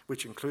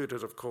 which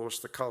included, of course,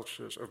 the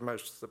cultures of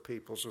most of the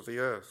peoples of the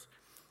earth,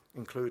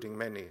 including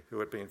many who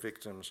had been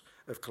victims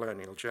of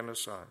colonial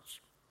genocides.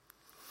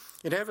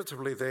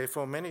 Inevitably,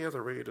 therefore, many of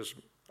the readers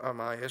of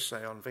my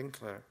essay on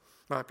Winkler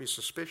might be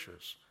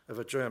suspicious of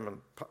a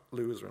German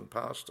Lutheran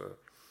pastor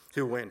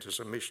who went as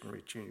a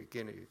missionary to New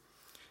Guinea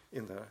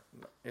in the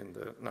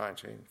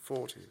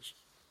 1940s.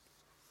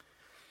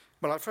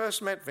 Well, I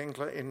first met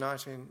Winkler in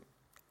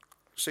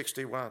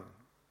 1961.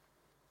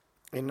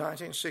 In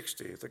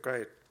 1960, the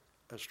great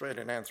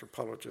Australian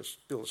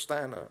anthropologist Bill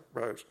Stanner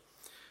wrote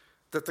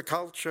that the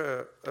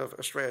culture of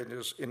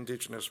Australia's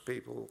Indigenous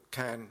people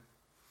can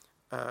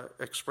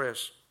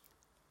express,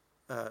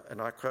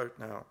 and I quote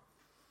now,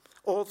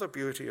 all the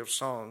beauty of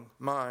song,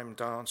 mime,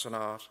 dance and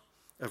art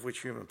of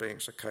which human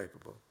beings are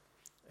capable,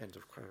 end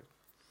of quote.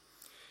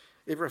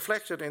 It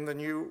reflected in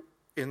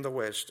the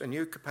West a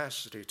new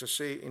capacity to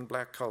see in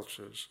black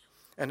cultures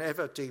an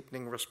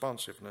ever-deepening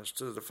responsiveness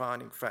to the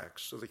defining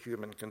facts of the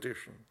human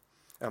condition,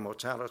 our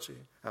mortality,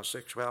 our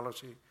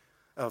sexuality,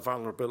 our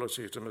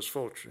vulnerability to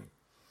misfortune,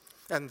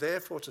 and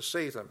therefore to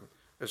see them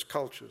as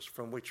cultures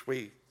from which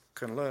we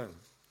can learn.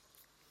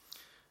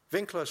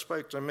 Winkler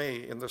spoke to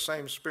me in the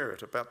same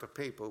spirit about the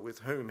people with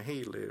whom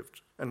he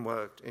lived and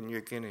worked in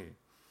New Guinea.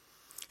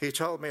 He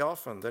told me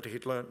often that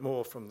he'd learnt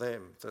more from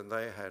them than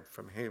they had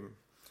from him,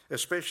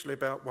 especially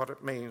about what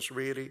it means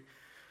really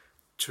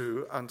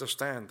to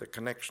understand the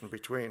connection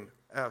between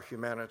our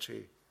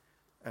humanity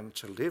and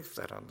to live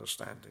that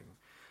understanding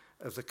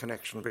of the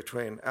connection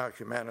between our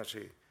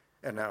humanity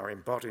and our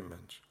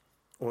embodiment,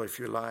 or if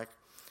you like,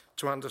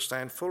 to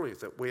understand fully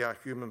that we are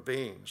human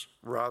beings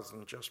rather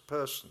than just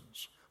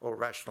persons or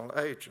rational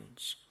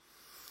agents,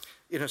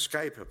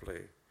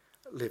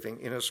 living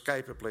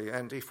inescapably,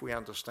 and if we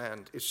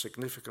understand its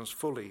significance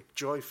fully,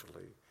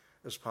 joyfully,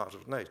 as part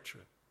of nature.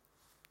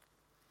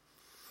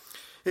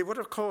 It would,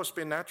 of course,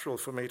 be natural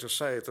for me to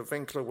say that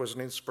Winkler was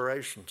an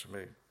inspiration to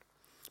me,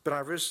 but I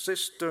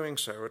resist doing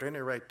so, at any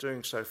rate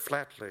doing so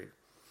flatly,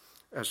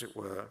 as it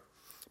were,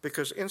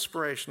 because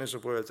inspiration is a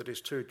word that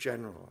is too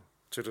general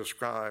to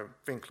describe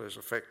Winkler's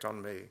effect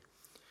on me,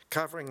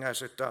 covering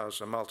as it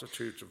does a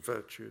multitude of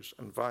virtues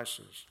and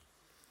vices.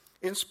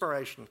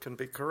 Inspiration can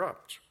be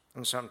corrupt,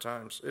 and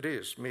sometimes it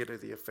is merely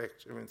the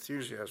effect of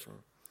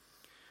enthusiasm.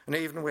 And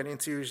even when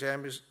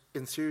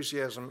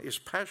enthusiasm is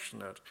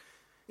passionate,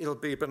 it'll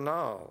be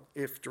banal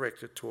if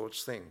directed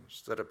towards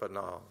things that are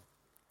banal.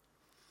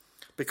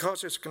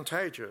 Because it's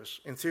contagious,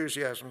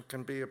 enthusiasm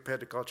can be a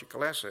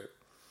pedagogical asset,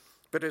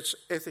 but it's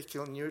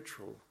ethically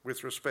neutral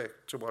with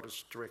respect to what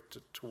it's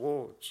directed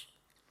towards.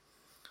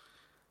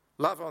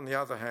 Love, on the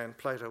other hand,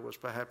 Plato was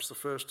perhaps the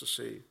first to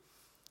see,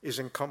 is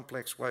in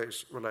complex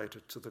ways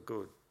related to the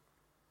good.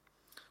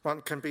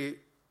 One can be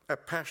a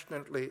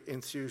passionately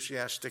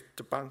enthusiastic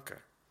debunker,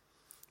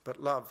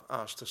 but love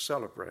asks to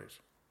celebrate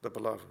the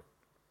beloved.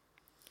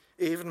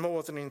 Even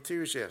more than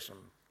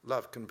enthusiasm,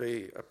 love can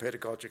be a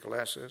pedagogical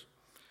asset,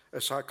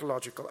 a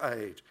psychological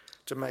aid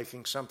to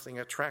making something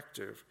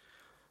attractive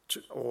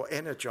or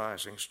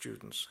energising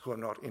students who are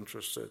not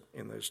interested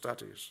in their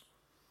studies.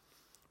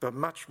 But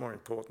much more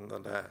important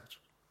than that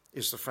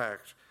is the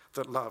fact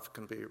that love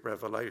can be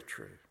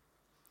revelatory.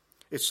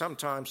 It's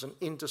sometimes an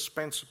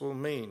indispensable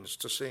means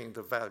to seeing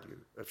the value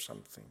of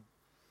something.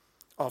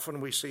 Often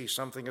we see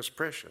something as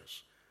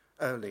precious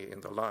only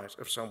in the light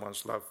of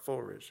someone's love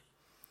for it.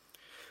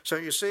 So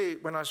you see,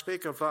 when I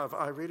speak of love,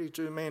 I really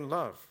do mean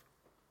love.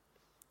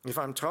 If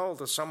I'm told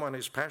that someone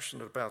is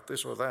passionate about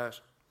this or that,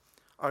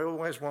 I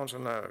always want to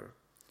know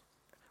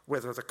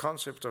whether the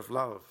concept of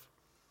love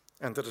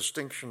and the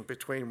distinction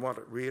between what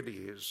it really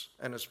is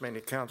and its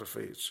many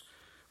counterfeits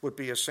would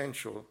be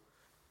essential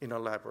in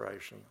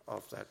elaboration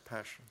of that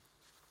passion.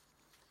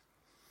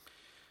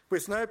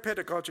 With no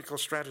pedagogical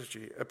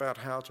strategy about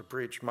how to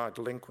bridge my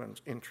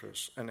delinquent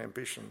interests and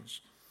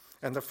ambitions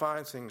and the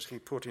fine things he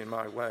put in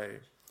my way,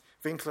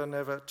 Winkler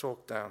never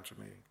talked down to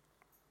me.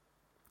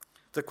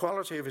 The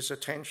quality of his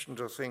attention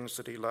to things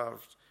that he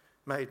loved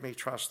made me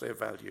trust their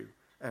value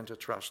and to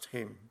trust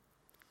him.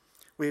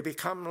 We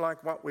become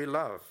like what we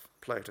love,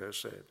 Plato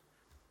said.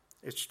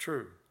 It's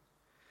true.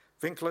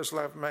 Winkler's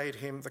love made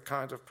him the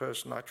kind of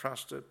person I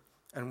trusted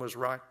and was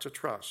right to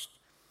trust,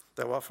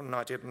 though often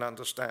I didn't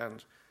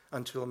understand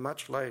until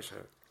much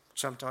later,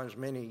 sometimes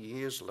many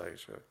years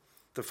later,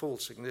 the full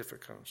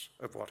significance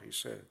of what he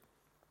said.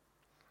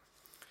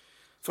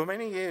 For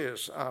many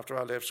years after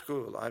I left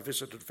school, I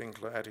visited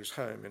Winkler at his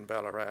home in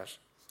Ballarat,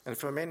 and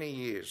for many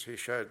years he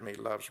showed me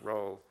love's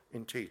role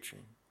in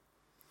teaching.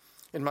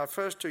 In my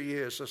first 2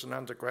 years as an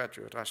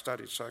undergraduate, I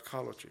studied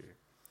psychology.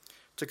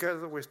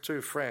 Together with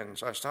two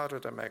friends, I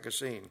started a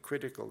magazine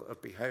critical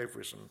of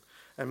behaviourism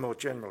and more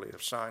generally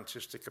of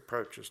scientific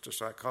approaches to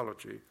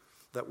psychology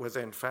that were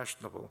then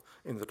fashionable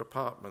in the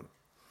department.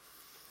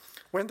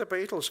 When the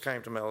Beatles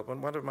came to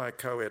Melbourne, one of my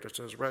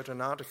co-editors wrote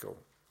an article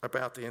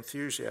about the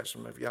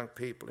enthusiasm of young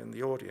people in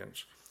the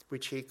audience,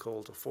 which he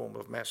called a form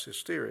of mass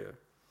hysteria.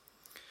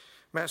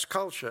 Mass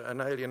culture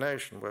and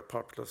alienation were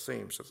popular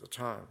themes at the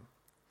time.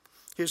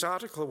 His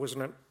article was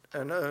an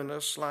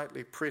earnest,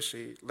 slightly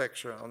prissy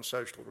lecture on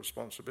social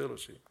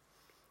responsibility.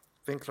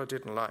 Winkler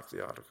didn't like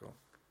the article.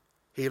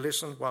 He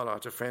listened while I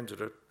defended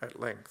it at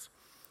length.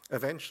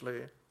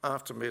 Eventually,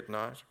 after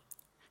midnight,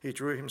 he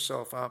drew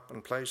himself up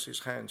and placed his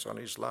hands on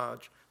his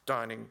large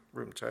dining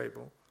room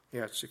table. He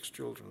had 6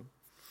 children.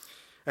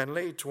 and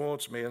leaned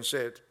towards me and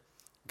said,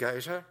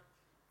 "Gator,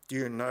 do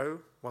you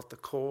know what the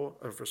core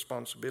of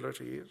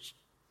responsibility is?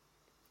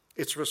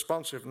 It's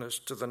responsiveness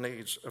to the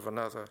needs of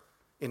another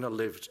in a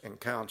lived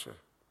encounter."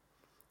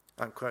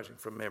 I'm quoting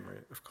from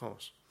memory, of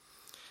course.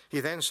 He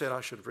then said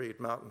I should read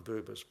Martin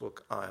Buber's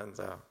book, I and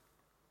Thou.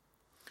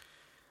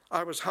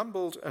 I was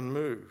humbled and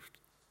moved.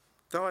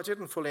 Though I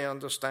didn't fully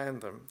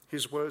understand them,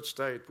 his words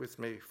stayed with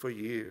me for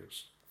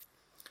years.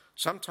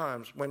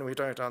 Sometimes when we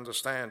don't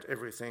understand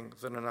everything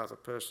that another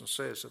person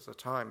says at the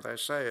time they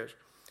say it,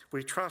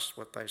 we trust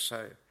what they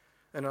say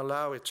and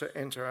allow it to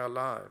enter our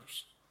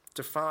lives,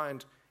 to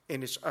find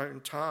in its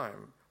own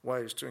time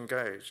ways to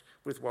engage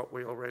with what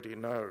we already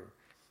know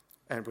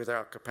and with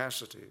our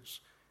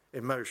capacities,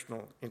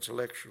 emotional,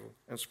 intellectual,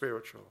 and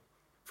spiritual,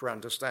 for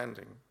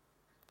understanding.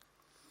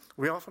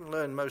 We often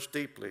learn most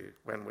deeply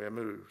when we're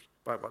moved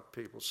by what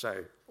people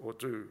say or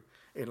do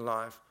in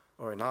life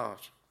or in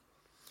art.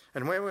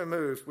 And when we're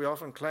moved, we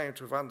often claim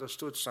to have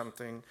understood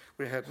something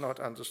we had not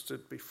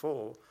understood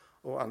before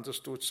or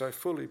understood so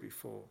fully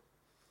before.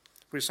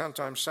 We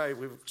sometimes say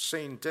we've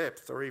seen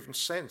depth or even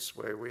sense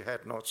where we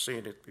had not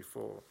seen it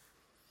before.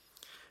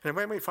 And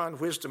when we find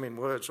wisdom in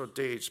words or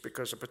deeds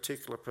because a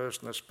particular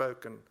person has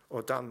spoken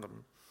or done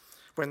them,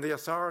 when the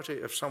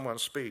authority of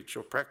someone's speech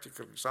or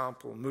practical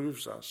example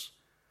moves us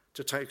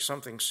to take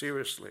something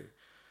seriously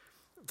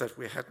that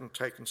we hadn't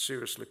taken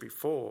seriously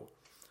before,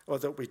 or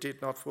that we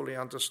did not fully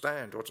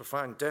understand, or to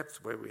find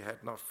depth where we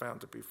had not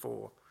found it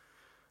before,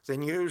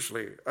 then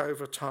usually,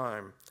 over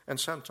time, and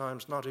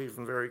sometimes not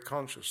even very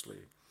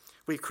consciously,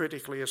 we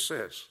critically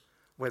assess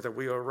whether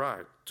we are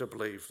right to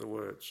believe the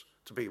words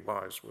to be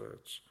wise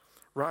words,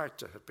 right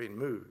to have been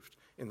moved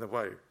in the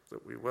way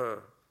that we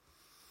were.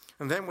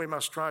 And then we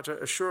must try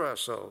to assure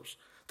ourselves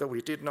that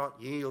we did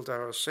not yield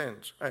our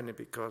assent only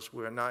because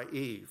we were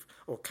naive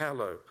or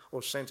callow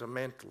or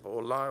sentimental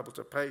or liable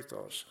to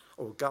pathos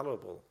or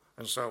gullible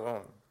and so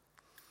on.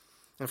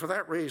 And for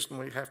that reason,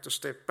 we have to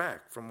step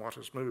back from what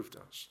has moved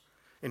us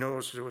in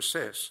order to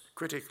assess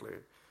critically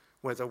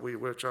whether we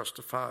were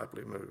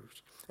justifiably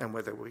moved and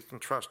whether we can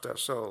trust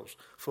ourselves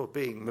for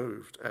being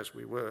moved as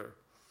we were.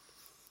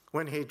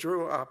 When he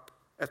drew up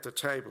at the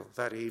table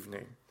that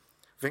evening,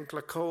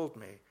 Winkler called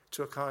me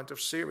to a kind of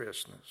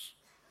seriousness,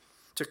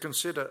 to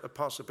consider a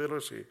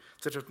possibility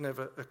that had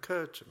never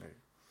occurred to me,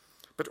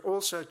 but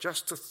also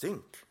just to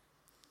think,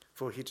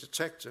 for he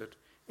detected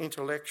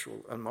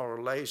intellectual and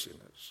moral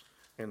laziness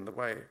in the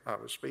way I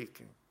was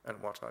speaking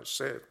and what I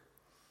said.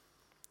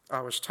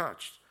 I was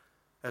touched,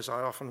 as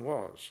I often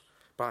was,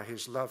 by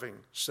his loving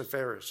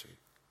severity.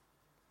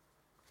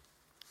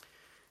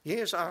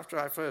 Years after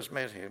I first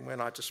met him,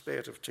 when I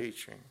despaired of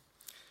teaching,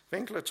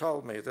 Winkler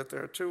told me that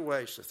there are two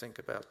ways to think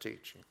about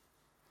teaching.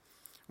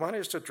 One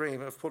is to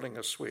dream of pulling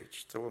a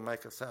switch that will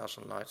make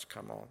 1,000 lights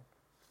come on.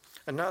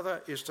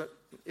 Another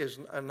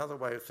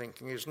way of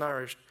thinking is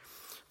nourished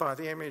by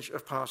the image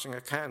of passing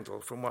a candle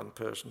from one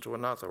person to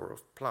another, or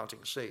of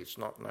planting seeds,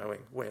 not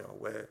knowing when or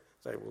where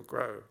they will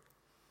grow.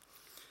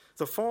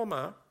 The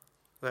former,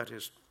 that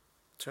is,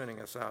 turning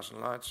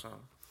 1,000 lights on,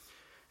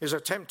 is a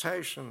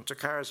temptation to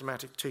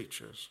charismatic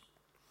teachers.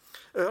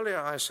 Earlier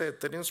I said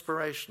that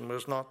inspiration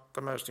was not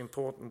the most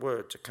important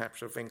word to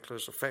capture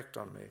Winkler's effect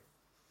on me.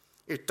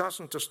 It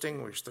doesn't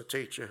distinguish the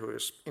teacher who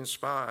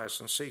inspires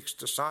and seeks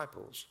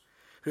disciples,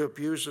 who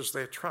abuses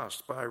their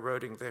trust by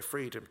eroding their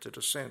freedom to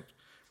dissent.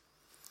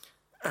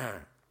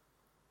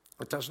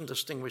 It doesn't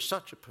distinguish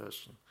such a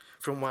person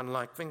from one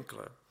like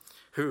Winkler,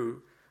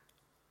 who,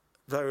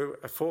 though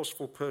a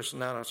forceful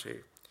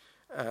personality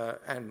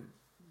and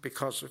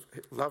because of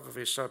love of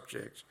his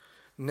subject,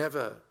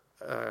 never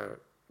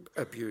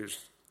abused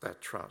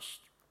that trust.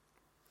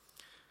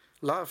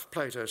 Love,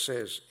 Plato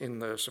says in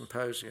the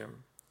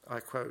Symposium, I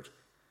quote,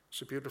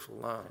 it's a beautiful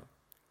line,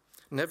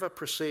 never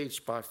proceeds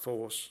by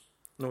force,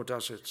 nor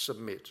does it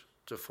submit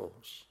to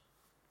force.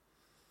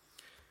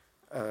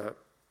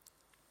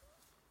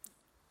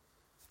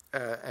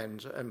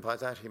 And by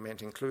that he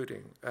meant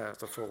including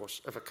the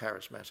force of a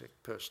charismatic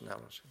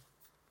personality.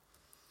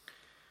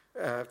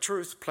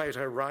 Truth,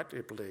 Plato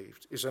rightly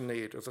believed, is a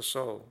need of the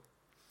soul,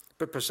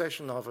 but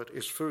possession of it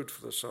is food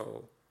for the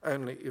soul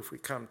only if we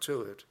come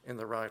to it in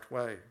the right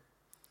way.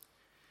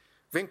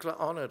 Winkler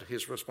honoured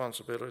his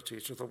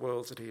responsibility to the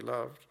world that he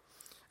loved,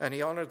 and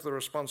he honoured the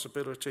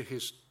responsibility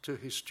to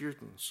his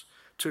students,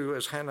 to,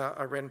 as Hannah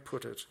Arendt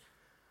put it,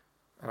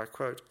 I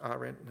quote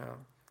Arendt now,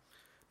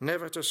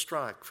 never to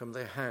strike from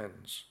their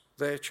hands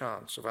their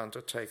chance of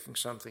undertaking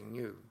something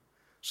new,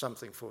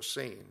 something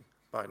foreseen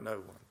by no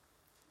one.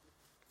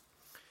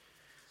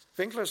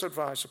 Winkler's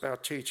advice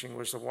about teaching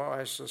was the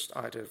wisest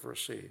I'd ever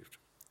received,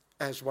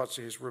 as was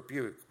his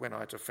rebuke when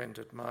I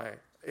defended my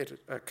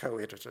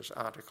co-editor's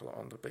article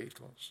on the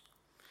Beatles.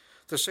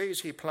 The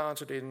seeds he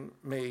planted in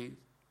me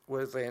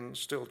were then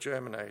still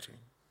germinating.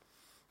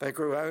 They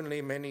grew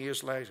only many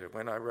years later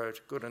when I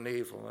wrote Good and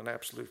Evil, an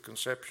Absolute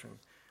Conception,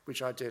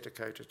 which I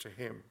dedicated to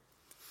him.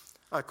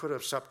 I could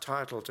have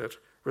subtitled it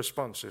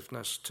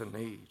Responsiveness to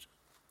Need.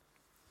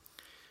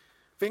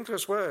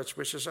 Winkler's words,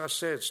 which, as I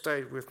said,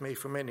 stayed with me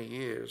for many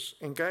years,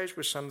 engaged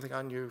with something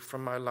I knew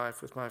from my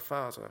life with my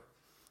father.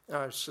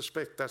 I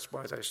suspect that's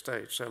why they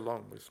stayed so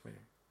long with me.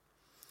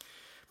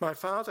 My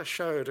father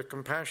showed a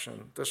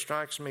compassion that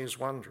strikes me as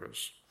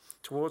wondrous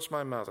towards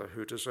my mother,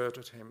 who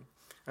deserted him,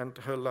 and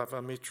her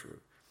lover Mitru,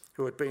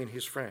 who had been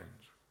his friend.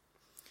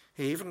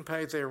 He even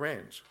paid their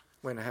rent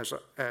when,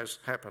 as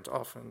happened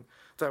often,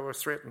 they were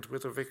threatened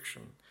with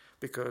eviction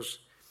because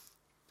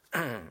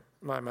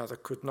my mother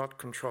could not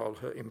control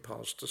her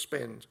impulse to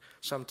spend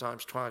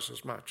sometimes twice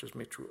as much as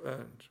Mitru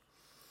earned.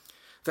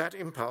 That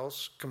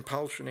impulse,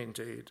 compulsion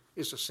indeed,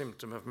 is a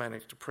symptom of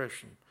manic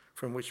depression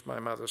from which my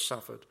mother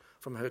suffered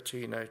from her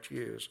teenage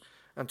years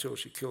until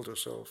she killed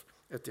herself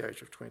at the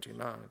age of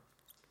 29.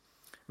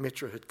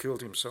 Mitru had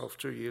killed himself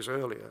 2 years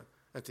earlier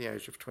at the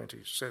age of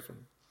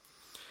 27.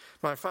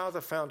 My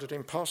father found it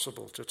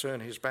impossible to turn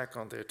his back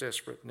on their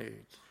desperate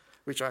need,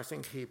 which I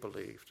think he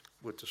believed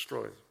would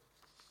destroy them.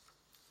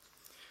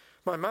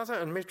 My mother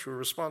and Mitru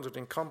responded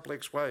in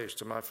complex ways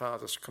to my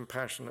father's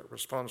compassionate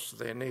response to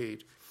their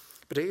need,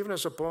 but even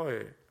as a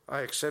boy,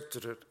 I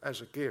accepted it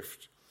as a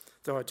gift,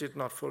 though I did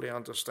not fully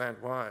understand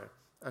why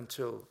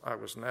until I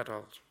was an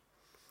adult.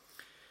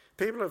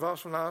 People have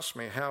often asked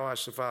me how I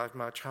survived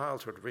my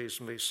childhood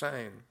reasonably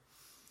sane,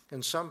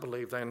 and some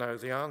believe they know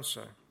the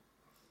answer.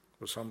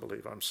 Well, some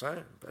believe I'm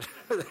sane,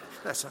 but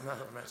that's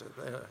another matter.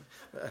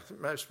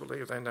 Most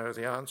believe they know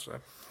the answer,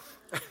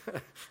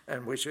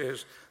 and which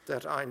is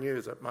that I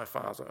knew that my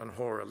father and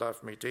Hora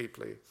loved me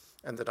deeply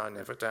and that I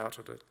never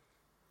doubted it.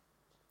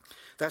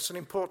 That's an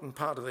important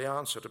part of the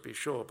answer, to be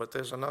sure, but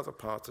there's another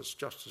part that's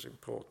just as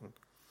important.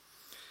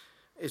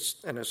 It's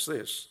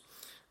this.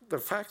 The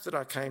fact that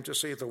I came to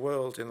see the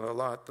world in the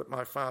light that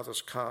my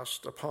father's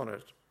cast upon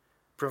it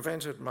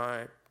prevented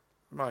the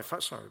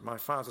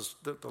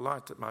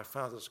light that my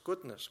father's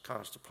goodness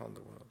cast upon the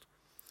world,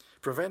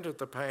 prevented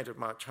the pain of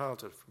my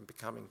childhood from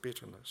becoming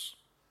bitterness.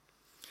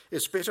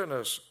 It's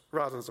bitterness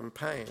rather than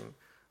pain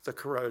that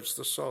corrodes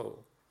the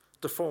soul,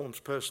 deforms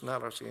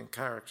personality and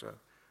character,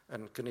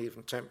 and can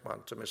even tempt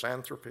one to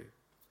misanthropy.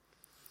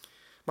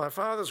 My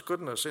father's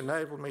goodness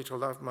enabled me to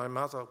love my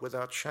mother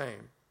without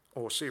shame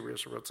or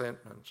serious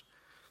resentment,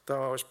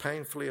 though I was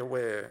painfully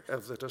aware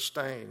of the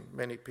disdain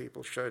many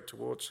people showed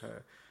towards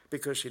her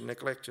because she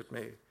neglected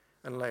me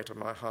and later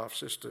my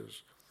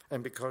half-sisters,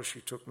 and because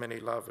she took many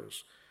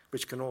lovers,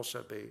 which can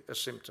also be a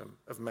symptom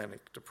of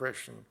manic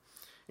depression,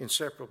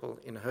 inseparable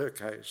in her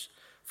case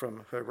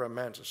from her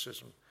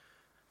romanticism,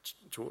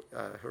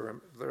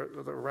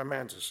 the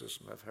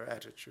romanticism of her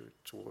attitude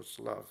towards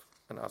love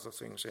and other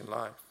things in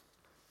life.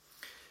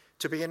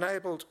 To be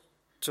enabled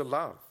to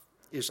love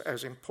is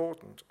as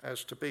important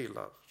as to be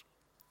loved,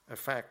 a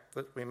fact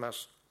that we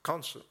must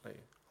constantly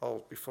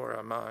hold before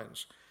our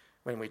minds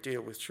when we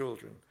deal with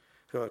children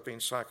who have been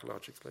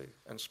psychologically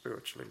and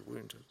spiritually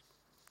wounded.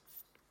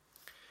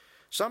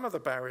 Some of the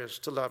barriers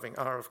to loving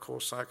are, of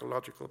course,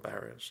 psychological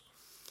barriers,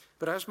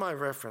 but as my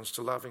reference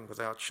to loving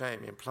without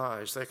shame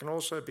implies, they can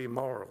also be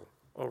moral,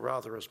 or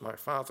rather, as my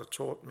father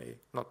taught me,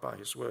 not by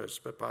his words,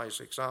 but by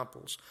his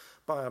examples,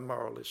 by a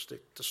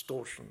moralistic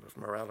distortion of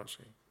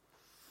morality.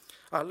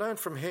 I learned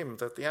from him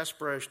that the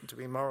aspiration to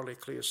be morally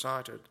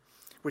clear-sighted,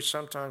 which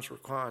sometimes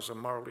requires a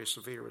morally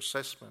severe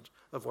assessment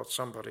of what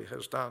somebody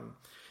has done,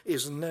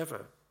 is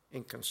never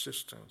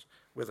inconsistent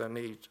with a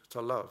need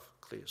to love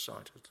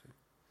clear-sightedly.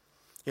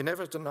 He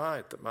never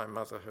denied that my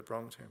mother had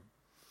wronged him.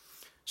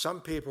 Some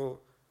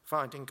people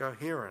find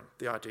incoherent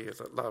the idea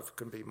that love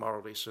can be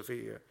morally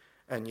severe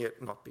and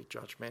yet not be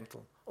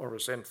judgmental or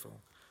resentful.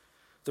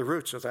 The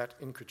roots of that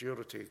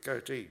incredulity go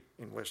deep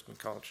in Western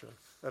culture,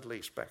 at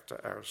least back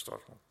to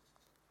Aristotle.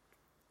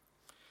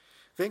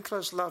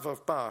 Winkler's love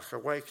of Bach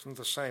awakened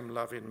the same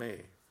love in me.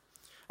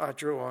 I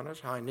drew on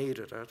it, I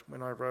needed it,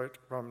 when I wrote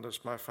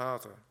Romulus, My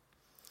Father.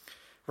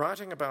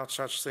 Writing about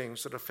such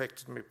things that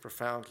affected me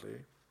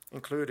profoundly,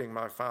 including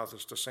my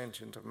father's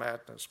descent into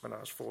madness when I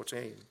was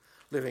 14,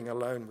 living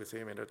alone with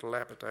him in a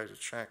dilapidated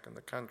shack in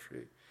the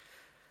country.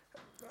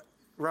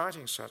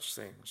 Writing such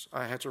things,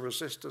 I had to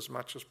resist as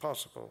much as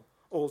possible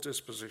all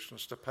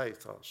dispositions to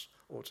pathos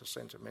or to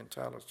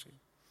sentimentality.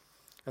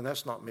 And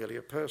that's not merely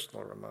a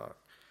personal remark.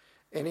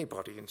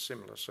 Anybody in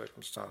similar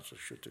circumstances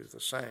should do the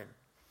same.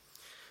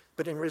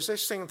 But in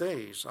resisting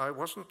these, I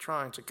wasn't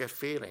trying to get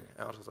feeling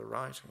out of the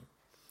writing,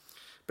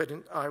 but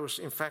I was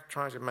in fact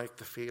trying to make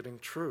the feeling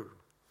true.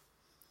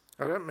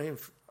 I don't mean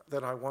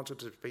that I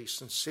wanted it to be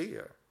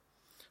sincere.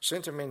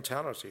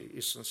 Sentimentality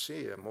is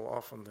sincere more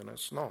often than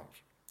it's not.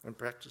 In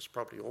practice,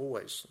 probably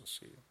always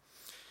sincere.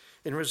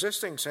 In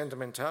resisting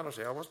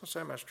sentimentality, I wasn't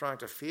so much trying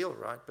to feel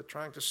right, but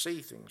trying to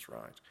see things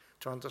right,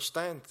 to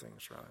understand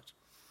things right,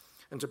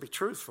 and to be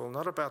truthful,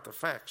 not about the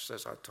facts,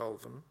 as I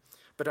told them,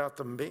 but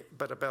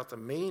about the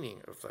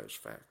meaning of those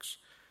facts,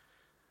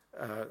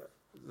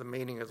 the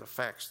meaning of the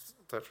facts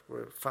that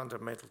were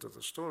fundamental to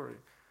the story.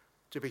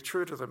 To be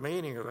true to the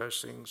meaning of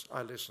those things,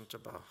 I listened to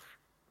Bach.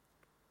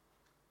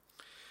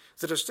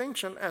 The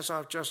distinction, as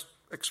I've just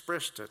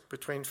expressed it,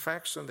 between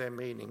facts and their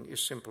meaning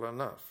is simple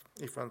enough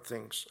if one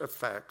thinks of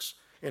facts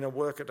in a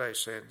workaday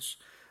sense,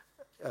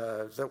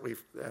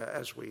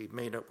 as we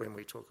mean it when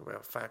we talk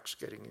about facts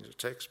getting into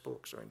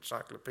textbooks or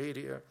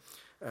encyclopedia,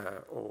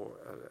 or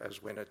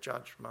as when a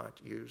judge might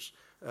use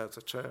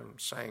the term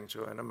saying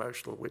to an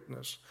emotional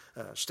witness,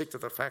 stick to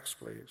the facts,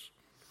 please.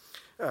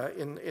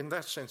 In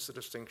that sense, the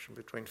distinction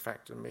between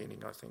fact and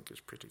meaning, I think, is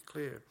pretty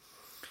clear.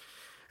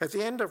 At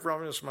the end of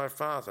Romulus, My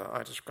Father,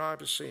 I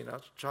describe a scene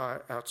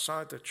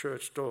outside the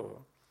church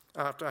door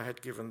after I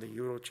had given the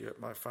eulogy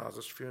at my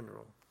father's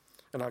funeral,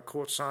 and I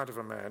caught sight of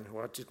a man who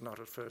I did not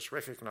at first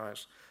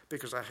recognise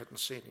because I hadn't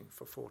seen him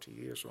for 40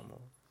 years or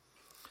more.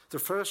 The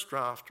first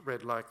draft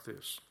read like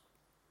this,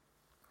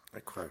 a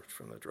quote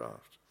from the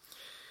draft.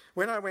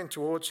 When I went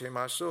towards him,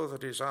 I saw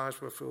that his eyes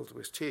were filled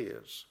with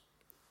tears.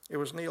 It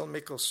was Neil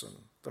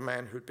Mickelson, the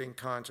man who'd been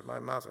kind to my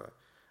mother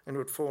and who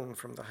had fallen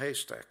from the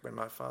haystack when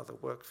my father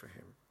worked for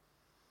him.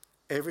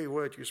 Every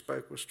word you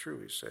spoke was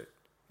true, he said.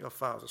 Your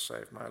father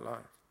saved my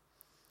life.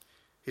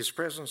 His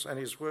presence and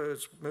his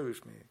words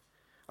moved me.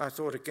 I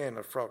thought again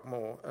of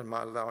Frogmore and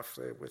my life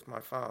there with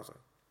my father.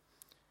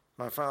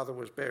 My father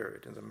was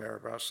buried in the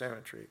Maryborough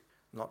Cemetery,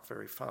 not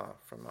very far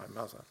from my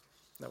mother.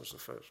 That was the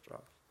first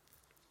draft.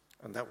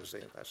 And that's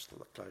the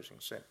closing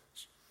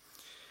sentence.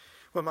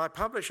 Well, my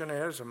publisher and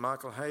editor,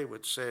 Michael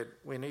Hayward, said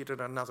we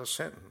needed another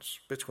sentence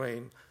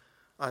between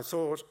I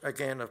thought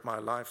again of my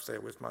life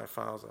there with my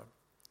father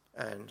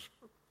and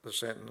the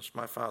sentence,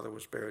 my father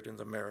was buried in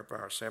the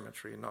Maryborough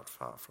Cemetery not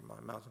far from my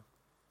mother.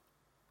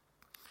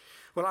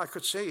 Well, I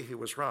could see he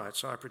was right,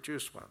 so I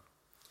produced one.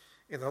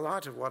 In the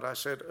light of what I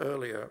said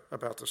earlier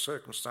about the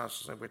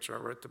circumstances in which I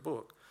wrote the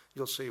book,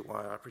 you'll see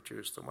why I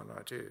produced the one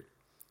I did.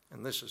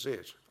 And this is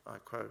it, I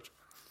quote.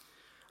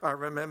 I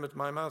remembered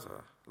my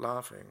mother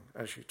laughing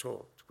as she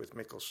talked with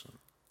Mickelson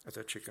at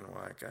the chicken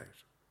wire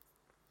gate.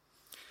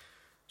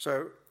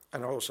 So,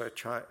 and I also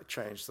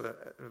changed the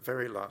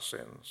very last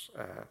sentence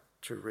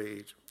to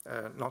read,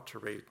 not to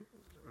read,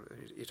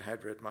 it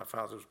had read, my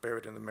father was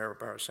buried in the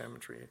Maryborough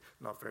Cemetery,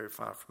 not very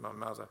far from my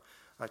mother.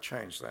 I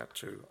changed that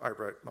to,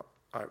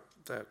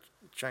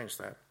 changed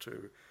that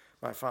to,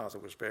 my father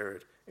was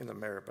buried in the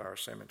Maryborough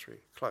Cemetery,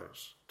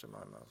 close to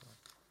my mother.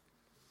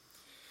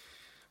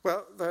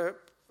 Well,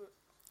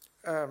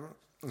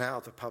 now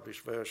the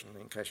published version,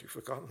 in case you've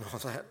forgotten all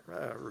that,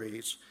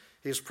 reads,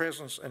 his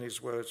presence and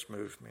his words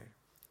moved me.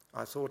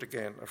 I thought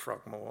again of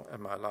Frogmore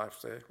and my life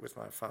there with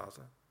my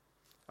father.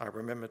 I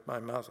remembered my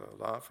mother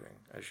laughing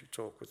as she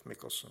talked with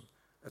Mickelson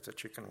at the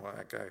chicken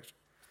wire gate.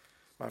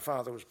 My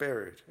father was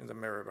buried in the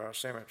Maryborough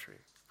Cemetery,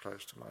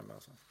 close to my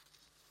mother.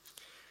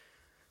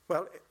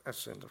 Well,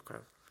 that's the end of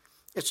quote.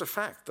 It's a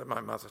fact that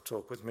my mother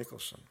talked with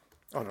Mickelson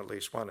on at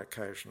least one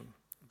occasion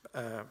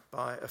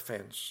by a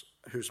fence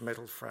whose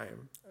metal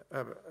frame,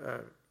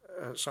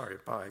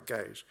 by a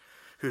gate,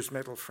 whose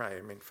metal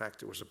frame, in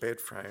fact it was a bed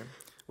frame,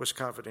 was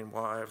covered in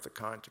wire of the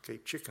kind to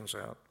keep chickens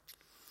out.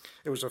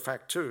 It was a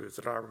fact, too,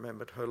 that I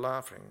remembered her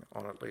laughing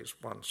on at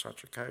least one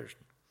such occasion.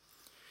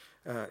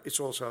 It's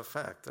also a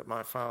fact that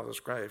my father's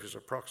grave is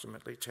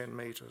approximately 10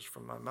 metres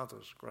from my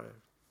mother's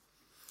grave.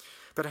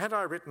 But had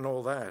I written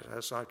all that,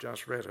 as I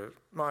just read it,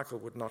 Michael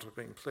would not have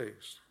been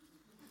pleased.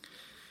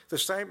 The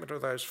statement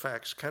of those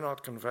facts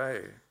cannot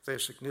convey their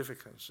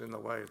significance in the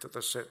way that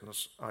the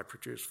sentence I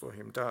produced for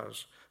him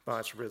does,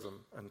 by its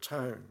rhythm and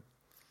tone.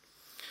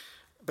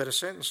 But a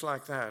sentence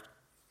like that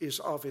is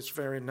of its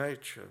very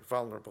nature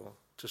vulnerable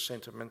to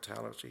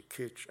sentimentality,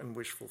 kitsch, and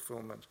wish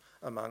fulfillment,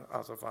 among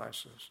other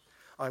vices.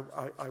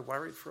 I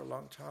worried for a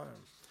long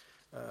time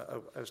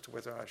as to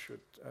whether I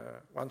should,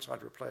 once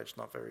I'd replaced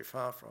not very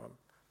far from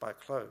by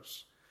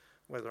close,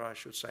 whether I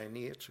should say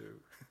near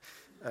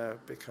to,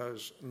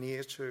 because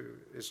near to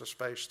is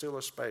still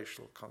a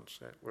spatial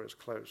concept, whereas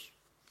close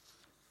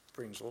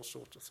brings all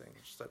sorts of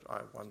things that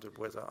I wondered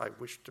whether I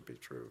wished to be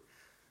true,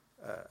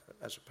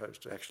 as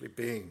opposed to actually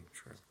being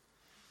true.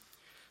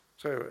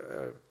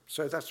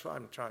 So that's why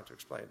I'm trying to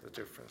explain the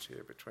difference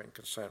here between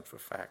concern for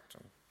fact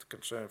and the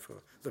concern for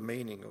the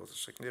meaning or the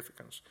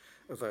significance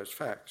of those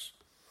facts.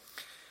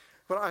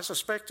 Well, I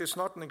suspect it's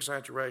not an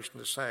exaggeration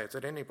to say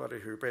that anybody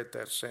who read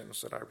that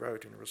sentence that I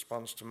wrote in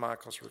response to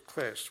Michael's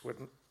request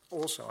would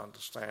also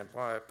understand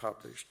why I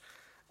published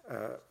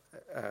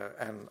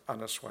An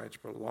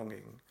Unassuageable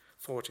Longing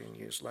 14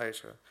 years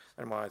later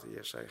and why the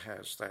essay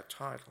has that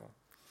title.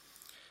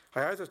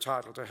 I owe the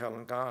title to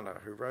Helen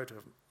Garner, who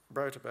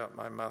wrote about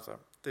my mother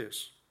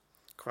this,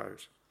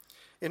 quote,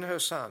 in her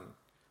son,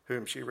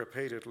 whom she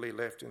repeatedly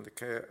left in the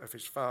care of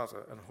his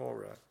father and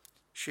Hora,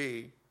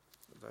 she,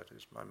 that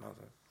is my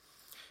mother,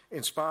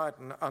 inspired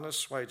an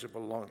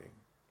unassuageable longing.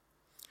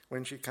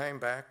 When she came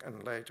back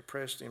and lay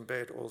depressed in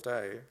bed all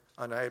day,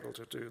 unable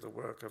to do the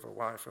work of a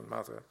wife and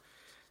mother,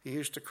 he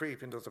used to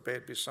creep into the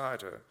bed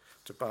beside her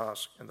to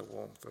bask in the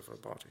warmth of her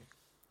body.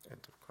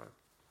 End of quote.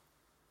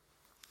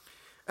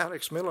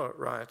 Alex Miller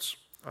writes,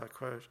 I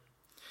quote,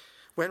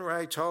 when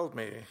Ray told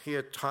me he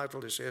had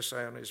titled his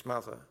essay on his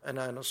mother, An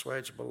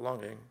Unassuageable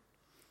Longing,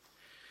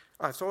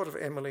 I thought of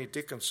Emily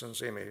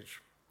Dickinson's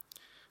image,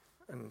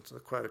 and the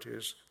quote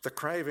is, the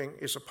craving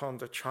is upon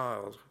the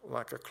child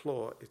like a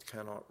claw it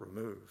cannot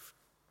remove,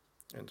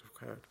 End of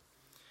quote.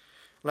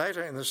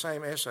 Later in the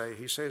same essay,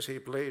 he says he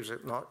believes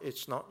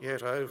it's not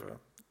yet over,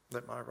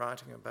 that my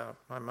writing about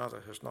my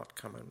mother has not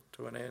come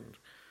to an end.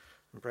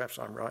 And perhaps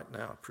I'm right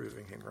now,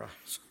 proving him right.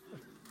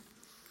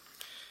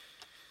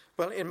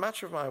 Well, in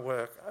much of my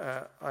work,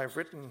 I've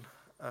written,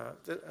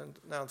 and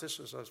now this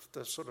is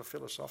the sort of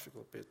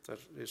philosophical bit that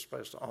is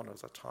supposed to honour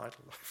the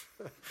title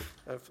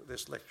of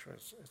this lecture.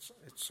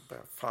 It's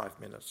about 5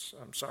 minutes.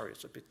 I'm sorry,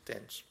 it's a bit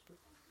dense. But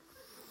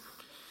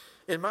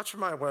in much of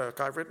my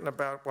work, I've written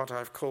about what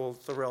I've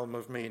called the realm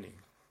of meaning.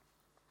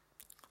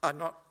 I'd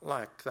not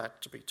like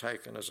that to be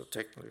taken as a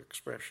technical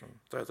expression,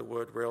 though the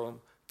word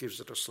realm gives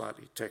it a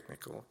slightly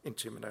technical,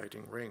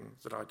 intimidating ring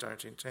that I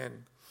don't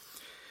intend.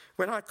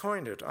 When I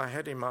coined it, I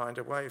had in mind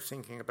a way of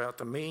thinking about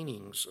the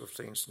meanings of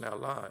things in our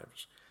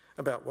lives,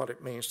 about what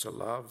it means to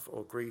love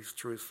or grieve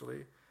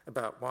truthfully,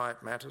 about why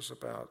it matters,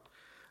 about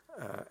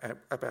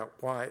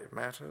why it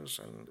matters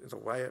and the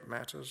way it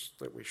matters,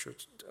 that we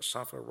should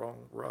suffer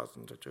wrong rather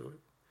than to do it.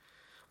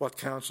 What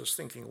counts as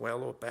thinking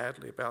well or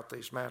badly about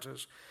these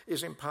matters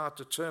is in part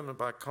determined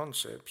by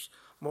concepts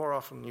more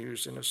often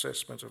used in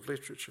assessment of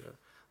literature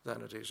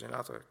than it is in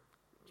other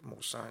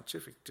more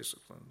scientific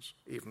disciplines,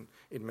 even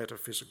in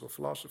metaphysical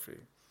philosophy.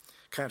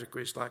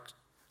 Categories like,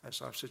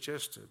 as I've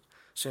suggested,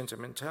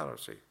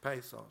 sentimentality,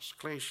 pathos,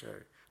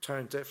 cliché,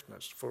 tone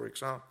deafness, for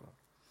example.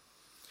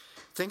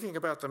 Thinking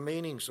about the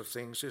meanings of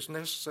things is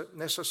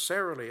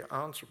necessarily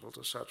answerable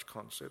to such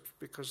concepts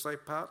because they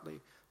partly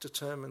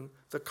determine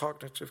the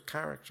cognitive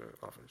character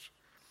of it.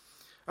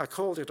 I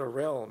called it a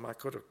realm, I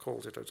could have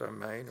called it a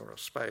domain or a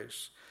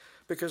space,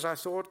 because I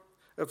thought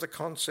of the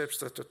concepts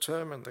that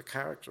determine the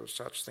character of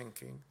such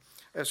thinking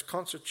as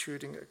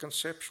constituting a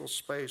conceptual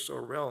space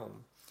or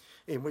realm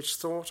in which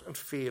thought and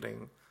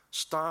feeling,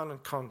 style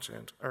and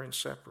content are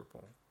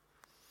inseparable.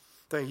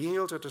 They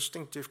yield a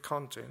distinctive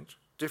content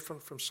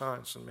different from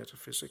science and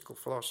metaphysical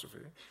philosophy.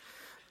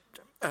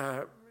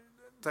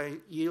 They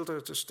yield a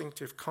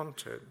distinctive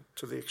content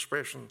to the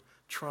expression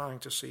trying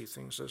to see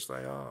things as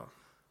they are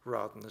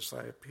rather than as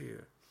they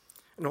appear,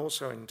 and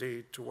also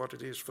indeed to what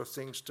it is for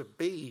things to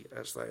be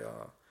as they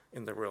are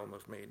in the realm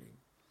of meaning.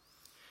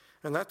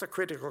 And that the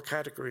critical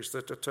categories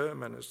that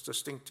determine its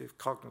distinctive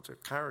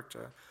cognitive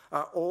character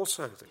are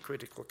also the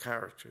critical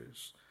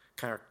categories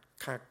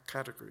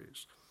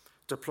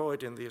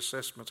deployed in the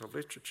assessment of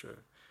literature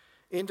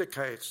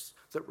indicates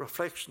that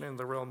reflection in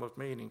the realm of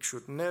meaning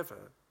should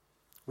never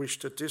wish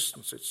to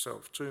distance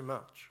itself too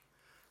much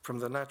from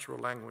the natural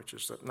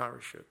languages that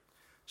nourish it,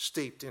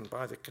 steeped in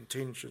by the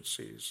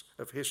contingencies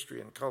of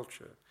history and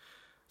culture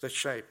that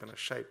shape and are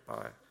shaped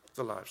by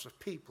the lives of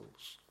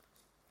peoples.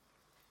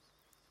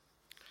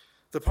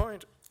 The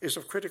point is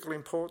of critical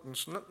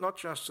importance not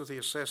just to the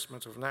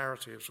assessment of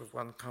narratives of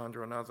one kind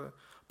or another,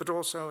 but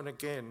also, and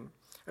again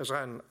I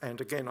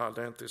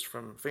learnt this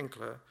from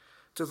Winkler,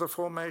 to the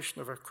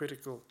formation of a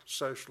critical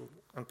social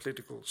and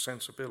political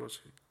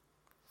sensibility.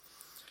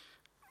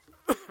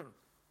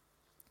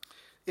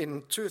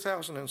 In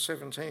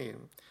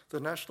 2017,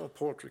 the National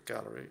Portrait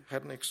Gallery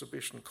had an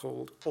exhibition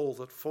called All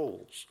That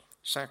Falls,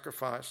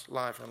 Sacrifice,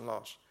 Life and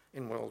Loss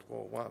in World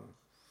War I.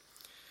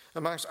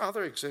 Amongst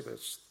other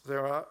exhibits,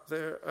 there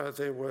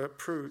were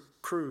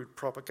crude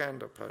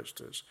propaganda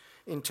posters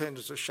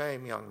intended to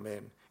shame young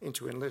men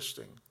into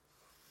enlisting,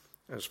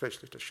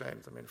 especially to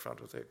shame them in front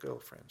of their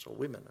girlfriends, or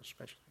women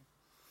especially.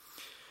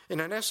 In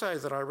an essay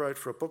that I wrote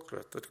for a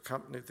booklet that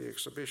accompanied the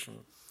exhibition,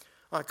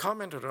 I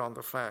commented on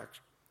the fact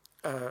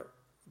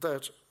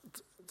that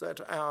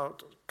our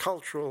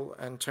cultural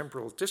and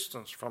temporal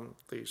distance from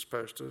these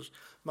posters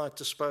might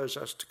dispose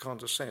us to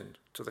condescend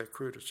to their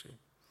crudity.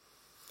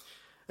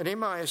 And in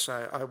my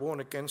essay, I warn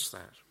against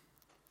that.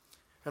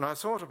 And I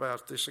thought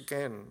about this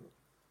again,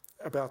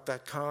 about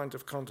that kind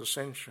of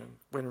condescension,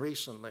 when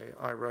recently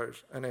I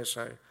wrote an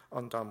essay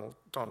on Donald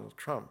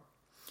Trump,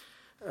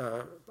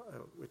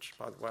 which,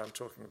 by the way, I'm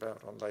talking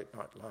about on Late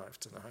Night Live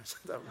tonight.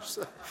 That was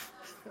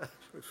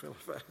with Phil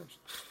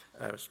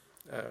Evans.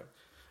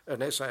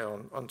 An essay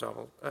on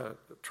Donald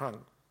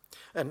Trump.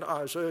 And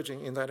I was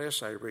urging in that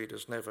essay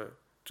readers never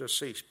to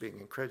cease being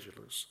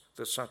incredulous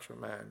that such a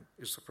man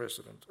is the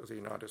President of the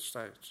United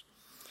States.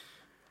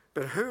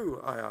 But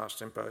who, I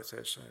asked in both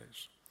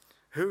essays,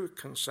 who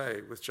can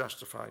say with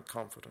justified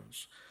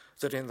confidence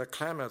that in the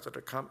clamour that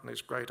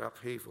accompanies great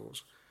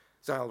upheavals,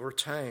 they'll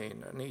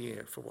retain an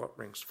ear for what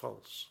rings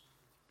false?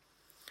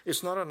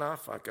 It's not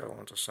enough, I go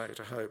on to say,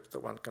 to hope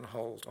that one can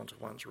hold onto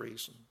one's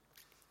reason.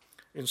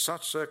 In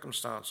such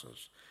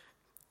circumstances,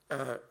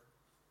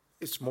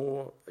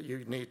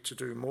 you need to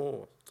do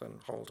more than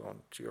hold on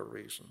to your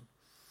reason.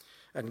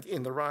 And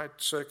in the right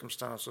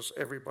circumstances,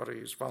 everybody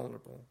is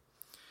vulnerable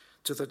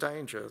to the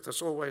danger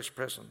that's always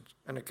present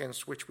and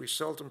against which we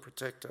seldom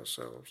protect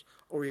ourselves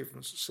or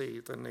even see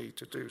the need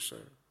to do so.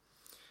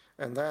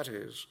 And that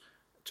is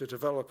to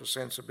develop a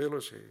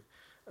sensibility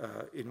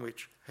in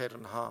which head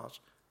and heart,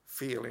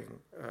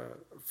 feeling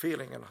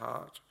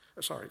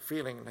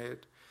and head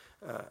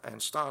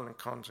and style and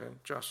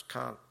content just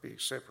can't be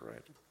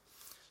separated.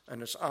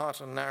 And it's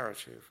art and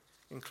narrative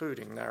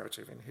including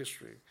narrative in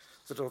history,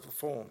 that are the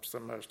forms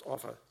that most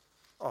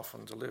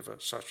often deliver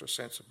such a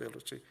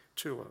sensibility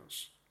to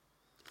us.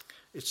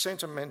 It's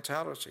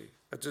sentimentality,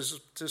 a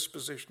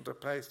disposition to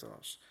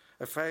pathos,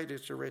 a failure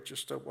to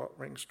register what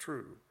rings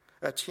true,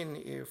 a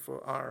tin ear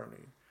for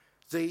irony.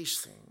 These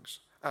things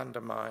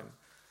undermine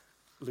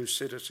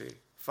lucidity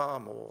far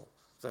more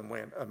than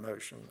when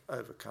emotion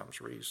overcomes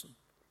reason.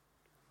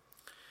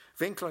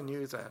 Winkler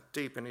knew that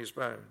deep in his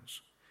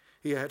bones.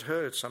 He had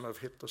heard some of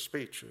Hitler's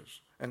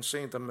speeches and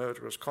seen the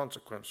murderous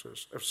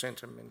consequences of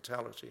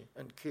sentimentality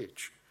and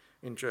kitsch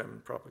in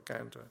German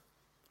propaganda.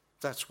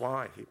 That's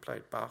why he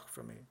played Bach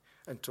for me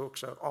and talked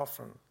so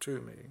often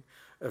to me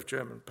of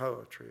German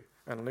poetry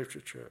and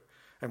literature,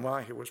 and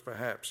why he was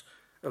perhaps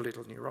a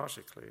little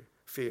neurotically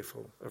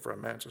fearful of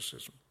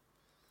romanticism.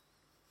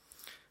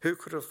 Who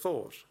could have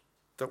thought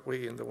that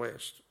we in the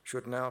West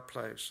should now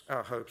place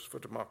our hopes for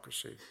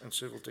democracy and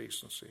civil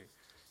decency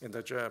in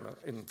the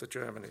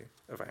Germany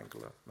of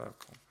Angela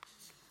Merkel?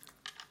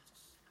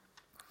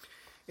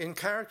 In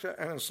Character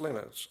and its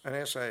Limits, an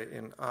essay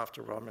in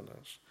After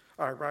Romulus,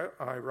 I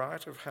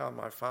write of how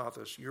my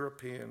father's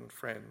European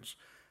friends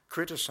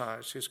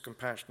criticised his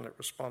compassionate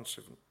response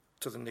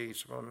to the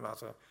needs of my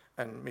mother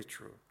and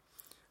Mitru.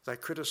 They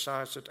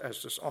criticised it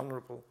as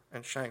dishonourable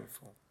and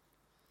shameful.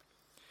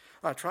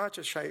 I tried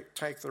to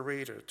take the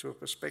reader to a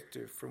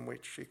perspective from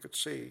which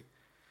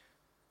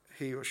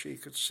he or she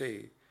could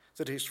see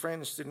that his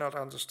friends did not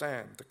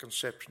understand the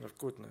conception of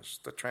goodness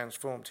that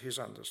transformed his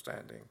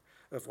understanding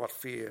of what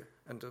fear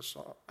and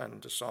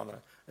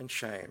dishonour and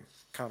shame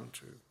come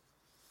to.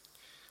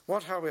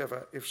 What,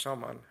 however, if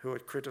someone who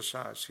had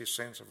criticised his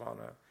sense of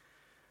honour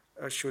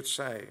should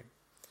say,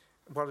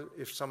 what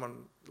if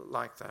someone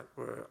like that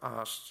were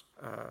asked,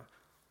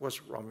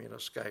 was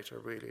Romulus Gaeta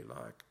really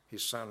like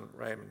his son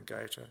Raymond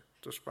Gaeta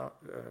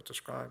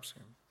describes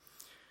him?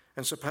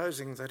 And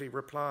supposing that he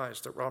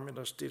replies that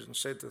Romulus did and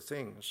said the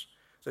things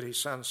that his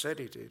son said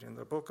he did in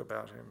the book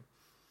about him,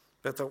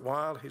 but that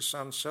while his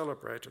son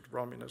celebrated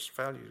Romulus'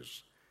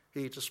 values,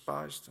 he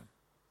despised them.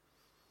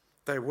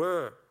 They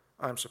were,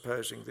 I'm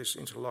supposing this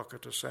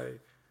interlocutor to say,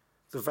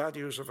 the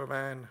values of a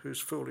man whose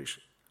foolish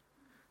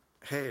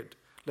head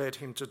led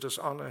him to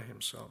dishonour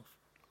himself.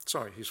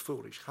 His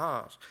foolish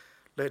heart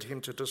led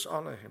him to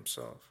dishonour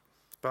himself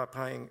by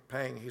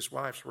paying his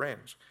wife's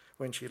rent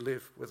when she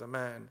lived with a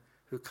man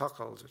who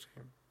cuckolded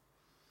him.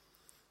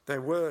 They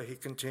were, he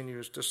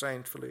continues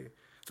disdainfully,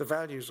 the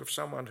values of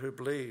someone who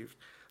believed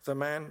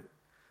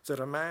that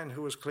a man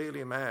who was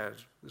clearly mad,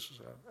 this is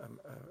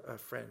a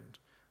friend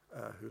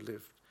who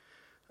lived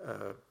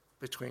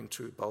between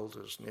two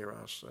boulders near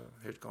us,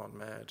 who'd gone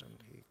mad, and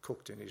he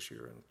cooked in his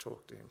urine,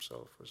 talked to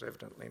himself, was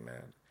evidently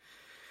mad.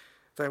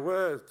 They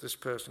were, this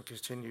person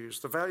continues,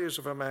 the values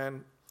of a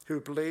man who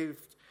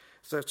believed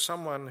that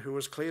someone who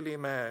was clearly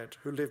mad,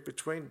 who lived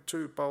between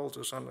two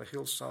boulders on a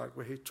hillside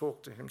where he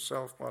talked to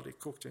himself while he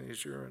cooked in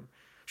his urine,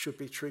 should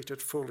be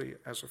treated fully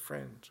as a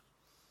friend.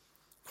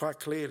 Quite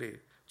clearly,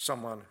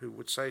 someone who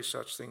would say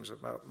such things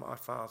about my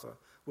father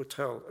would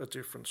tell a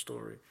different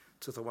story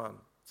to the one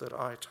that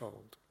I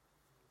told.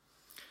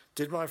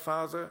 Did my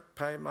father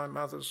pay my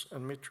mother's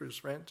and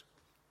Mitru's rent?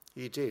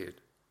 He did.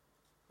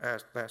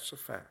 That's a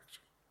fact.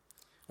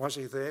 Was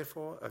he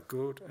therefore a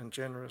good and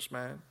generous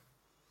man?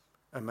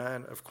 A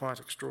man of quite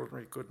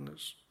extraordinary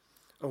goodness?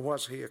 Or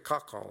was he a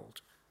cuckold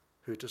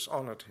who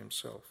dishonoured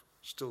himself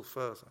still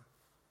further?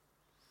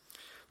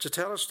 To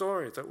tell a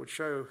story that would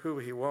show who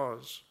he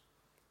was,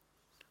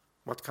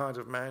 what kind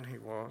of man he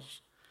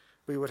was,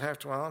 we would have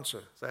to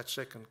answer that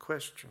second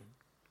question.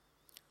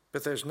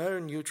 But there's no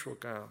neutral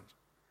ground,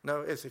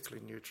 no ethically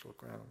neutral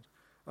ground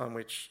on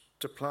which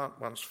to plant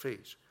one's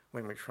feet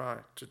when we try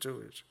to do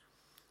it.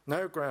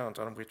 No ground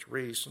on which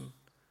reason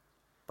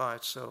by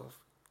itself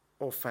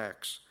or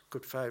facts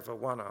could favour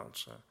one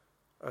answer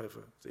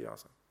over the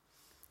other.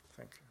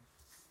 Thank you.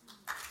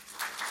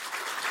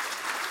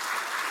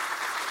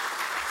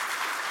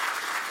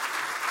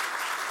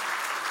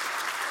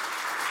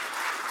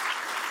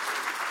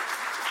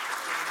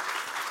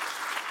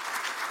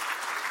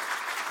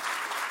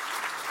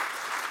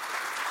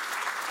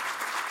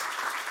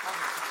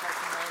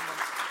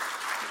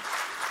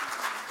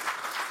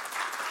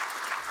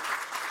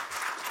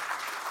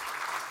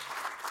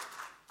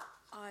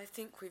 I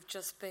think we've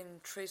just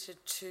been treated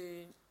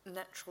to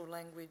natural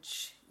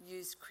language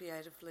used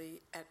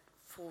creatively at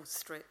full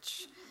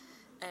stretch.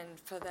 And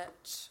for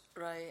that,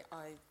 Ray,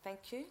 I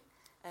thank you,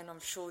 and I'm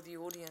sure the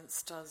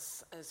audience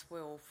does as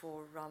well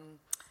for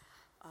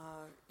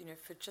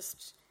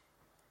just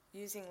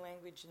using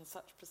language in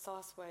such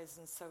precise ways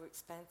and so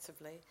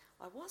expansively.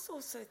 I was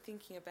also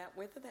thinking about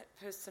whether that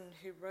person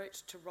who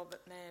wrote to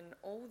Robert Mann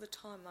all the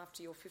time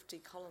after your 50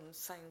 columns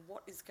saying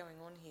what is going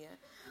on here,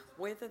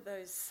 whether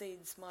those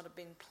seeds might have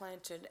been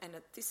planted, and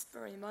at this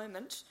very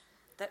moment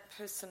that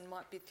person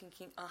might be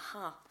thinking,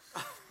 aha,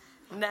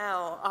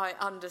 Now I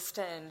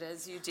understand,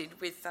 as you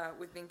did with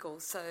Minkle.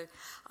 So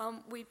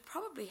we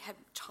probably have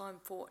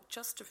time for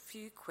just a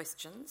few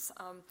questions.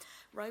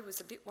 Ray was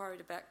a bit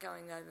worried about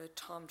going over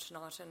time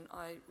tonight, and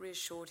I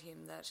reassured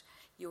him that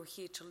you're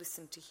here to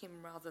listen to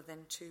him rather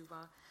than to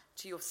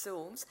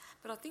yourselves.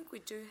 But I think we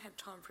do have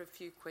time for a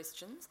few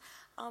questions.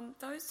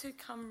 Those who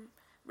come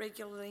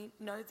regularly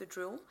know the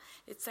drill.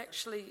 It's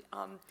actually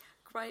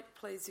great,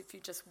 please, if you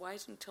just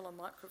wait until a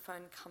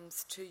microphone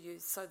comes to you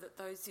so that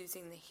those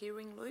using the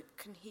hearing loop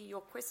can hear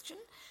your question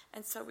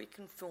and so we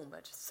can film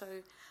it. So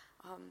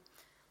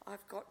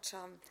I've got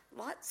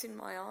lights in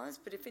my eyes,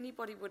 but if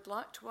anybody would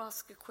like to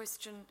ask a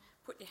question,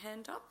 put your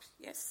hand up.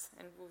 Yes,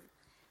 and we'll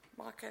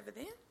mic over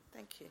there.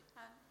 Thank you.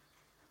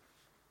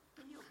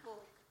 In your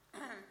book,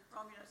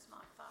 Romulus,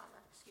 My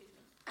Father,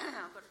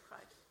 I've got a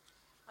quote.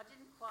 I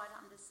didn't quite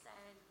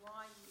understand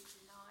why you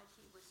denied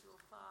he was your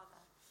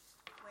father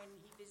when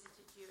he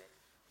visited you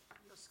at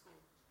your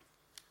school.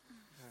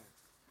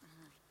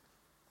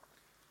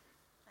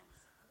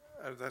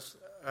 Thanks.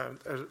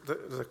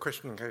 The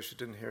question, in case you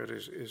didn't hear it,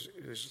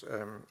 is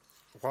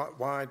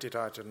why did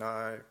I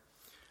deny?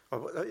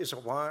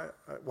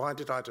 Why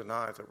did I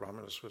deny that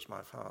Romulus was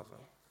my father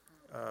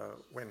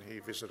when he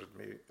visited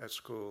me at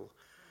school?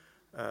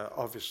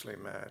 Obviously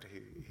mad.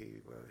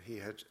 He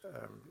had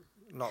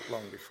not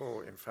long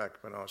before, in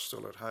fact, when I was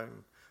still at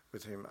home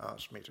with him,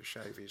 asked me to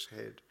shave his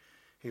head.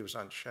 He was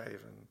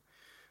unshaven.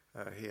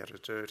 He had a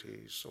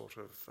dirty sort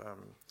of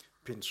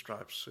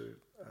pinstripe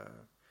suit,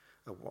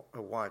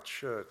 a white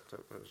shirt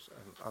that was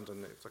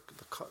underneath,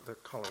 the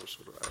collar was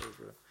sort of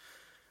over it.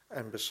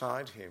 And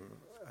beside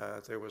him,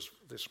 there was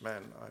this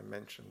man I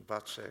mentioned,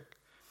 Vatsek,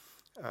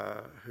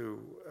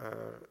 who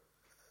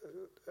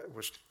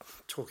was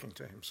talking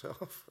to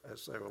himself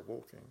as they were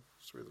walking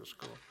through the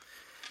school.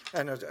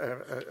 And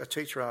a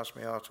teacher asked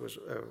me afterwards,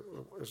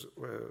 was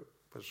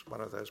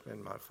one of those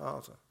men my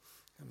father?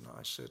 And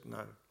I said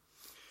no.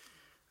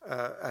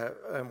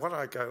 And what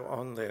I go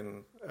on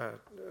then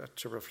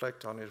to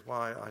reflect on is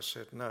why I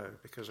said no,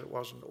 because it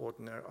wasn't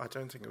ordinary. I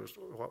don't think it was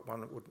what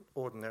one would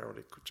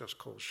ordinarily could just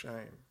call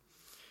shame.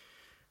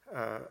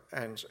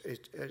 And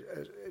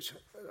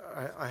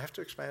I have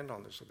to expand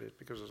on this a bit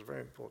because it's a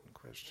very important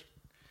question.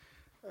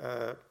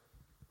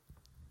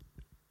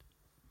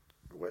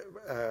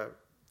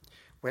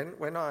 When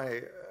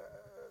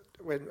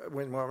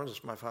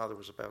Romulus, my father,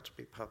 was about to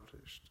be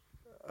published,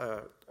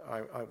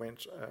 I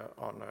went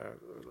on a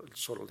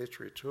sort of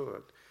literary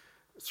tour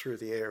through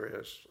the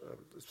areas,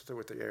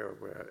 through the area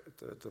where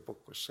the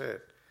book was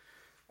set,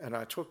 and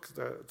I took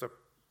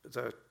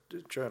the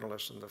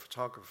journalist and the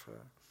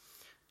photographer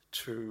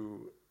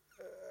to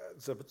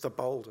the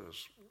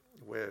boulders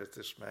where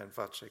this man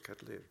Vatsek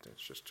had lived.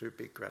 It's just two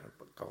big granite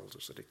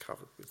boulders that he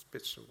covered with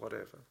bits of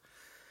whatever.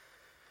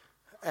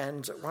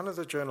 And one of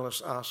the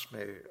journalists asked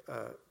me,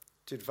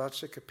 did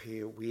Vatsek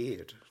appear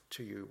weird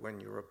to you when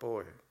you were a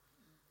boy?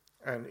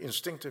 And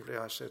instinctively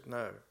I said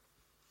no.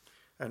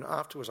 And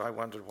afterwards I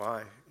wondered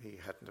why he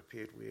hadn't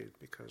appeared weird,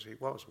 because he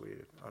was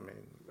weird. I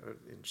mean,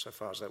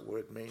 insofar as that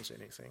word means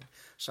anything,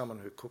 someone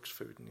who cooks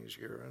food in his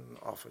urine,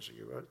 offers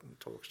you it and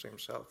talks to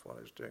himself while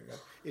he's doing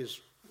it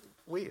is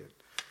weird.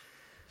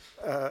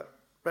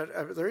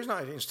 But the reason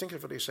I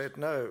instinctively said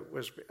no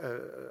was,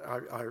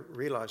 I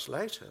realised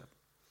later,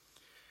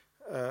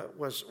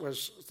 was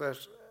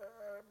that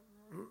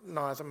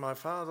neither my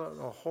father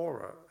nor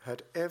Hora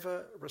had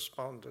ever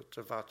responded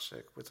to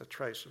Vatsek with a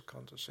trace of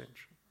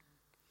condescension,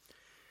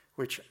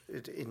 which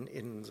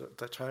in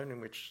the tone in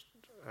which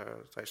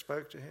they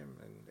spoke to him,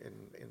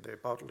 in their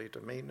bodily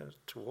demeanour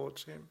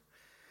towards him.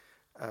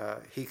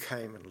 He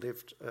came and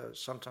lived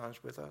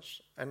sometimes with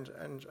us, and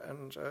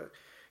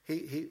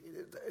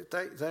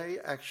they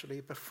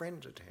actually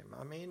befriended him.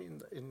 I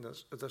mean, in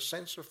the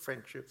sense of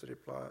friendship that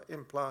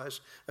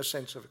implies a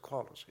sense of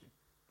equality,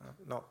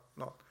 not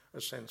a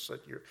sense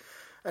that you.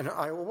 And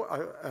I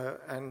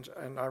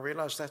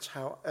realised that's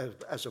how,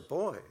 as a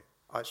boy,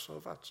 I saw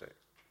Vatsek.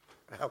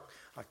 How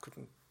I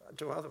couldn't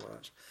do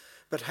otherwise.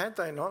 But had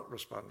they not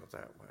responded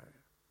that way,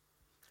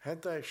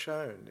 had they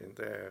shown in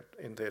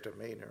their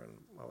demeanour and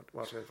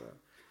whatever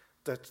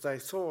that they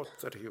thought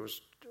that he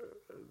was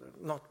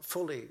not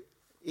fully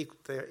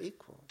their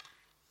equal,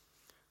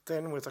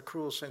 then with a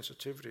cruel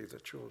sensitivity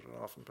that children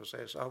often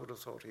possess, I would have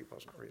thought he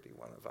wasn't really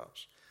one of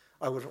us.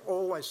 I would have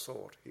always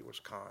thought he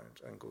was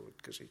kind and good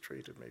because he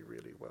treated me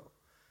really well.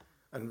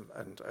 And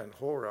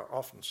Hora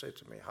often said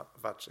to me,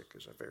 Vatsek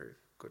is a very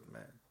good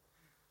man,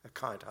 a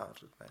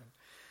kind-hearted man.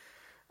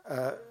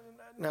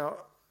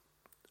 Now,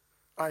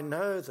 I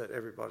know that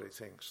everybody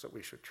thinks that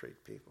we should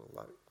treat people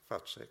like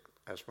Vatsek,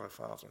 as my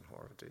father and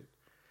Hora did.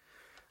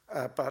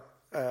 But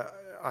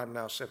I'm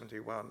now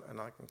 71 and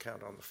I can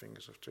count on the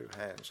fingers of two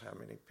hands how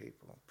many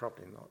people,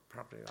 probably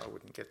I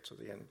wouldn't get to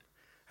the end,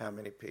 how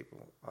many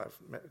people I've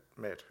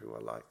met who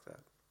are like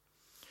that.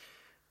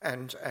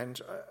 And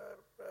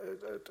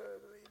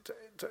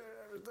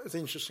the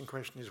interesting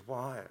question is,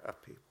 why are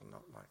people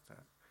not like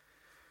that?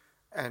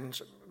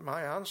 And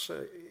my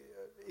answer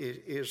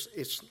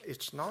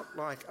it's not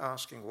like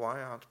asking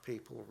why aren't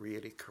people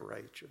really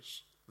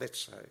courageous, let's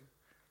say.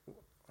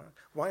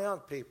 Why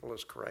aren't people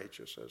as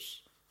courageous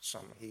as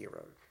some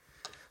hero?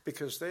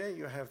 Because there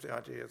you have the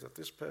idea that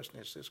this person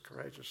is this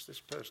courageous, this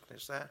person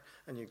is that,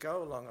 and you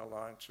go along a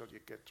line till you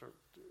get to,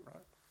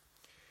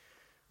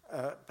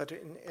 right? But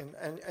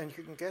and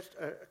you can get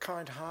a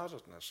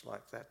kind-heartedness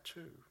like that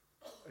too.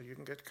 You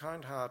can get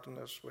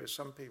kind-heartedness where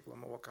some people are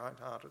more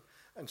kind-hearted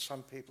and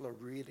some people are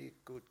really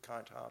good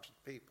kind-hearted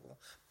people,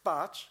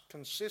 but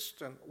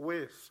consistent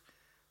with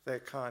their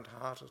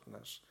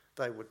kind-heartedness,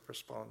 they would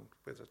respond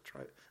with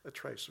a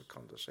trace of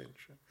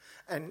condescension.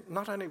 And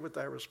not only would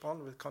they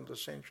respond with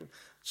condescension,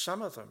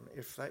 some of them,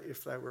 if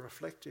they were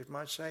reflective,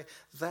 might say,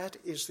 that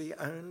is the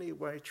only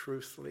way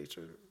truthfully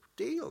to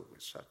deal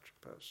with such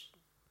a person,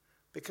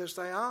 because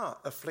they are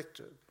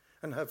afflicted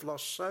and have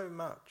lost so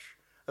much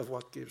of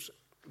what gives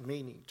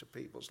meaning to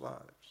people's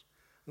lives.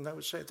 And they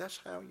would say, that's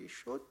how you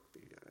should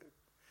behave.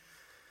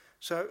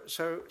 So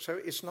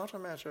it's not a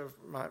matter of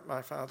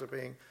my father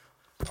being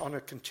on a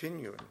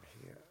continuum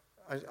here.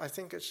 I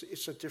think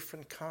it's a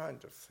different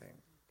kind of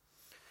thing.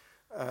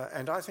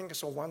 And I think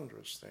it's a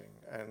wondrous thing.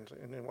 And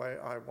in a way,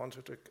 I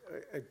wanted to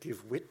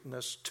give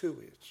witness to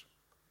it.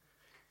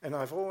 And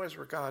I've always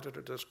regarded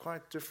it as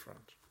quite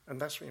different. And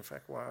that's, in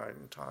fact, why I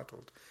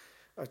titled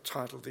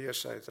the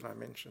essay that I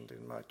mentioned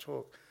in my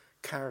talk,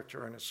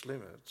 Character and Its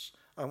Limits.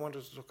 I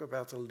wanted to talk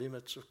about the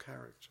limits of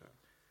character.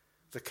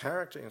 The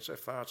character,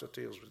 insofar as it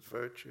deals with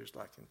virtues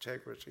like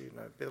integrity,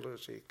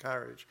 nobility,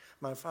 courage,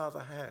 my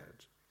father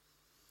had.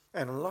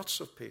 And lots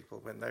of people,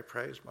 when they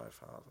praise my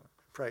father,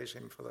 praise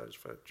him for those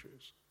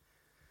virtues.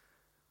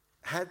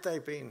 Had they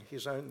been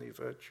his only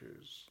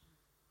virtues,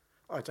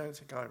 I don't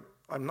think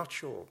I'm not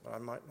sure, but I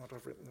might not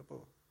have written the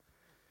book.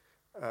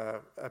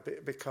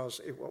 Because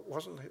it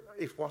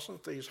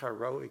wasn't these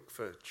heroic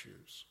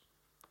virtues.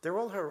 They're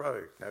all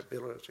heroic,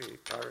 nobility,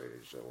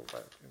 courage, all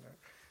that,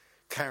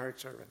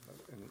 character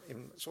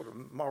in sort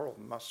of moral,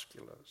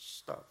 muscular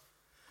stuff.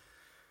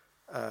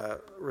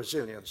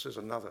 Resilience is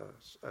another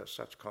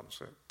such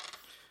concept.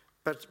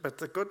 But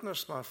the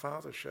goodness my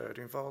father showed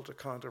involved a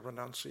kind of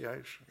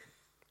renunciation,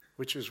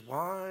 which is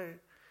why,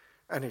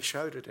 and he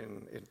showed it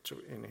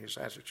in his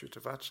attitude to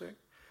Watzek,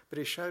 but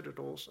he showed it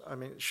also,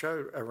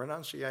 showed a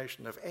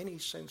renunciation of any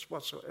sense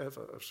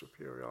whatsoever of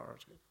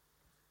superiority.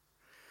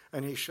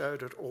 And he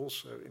showed it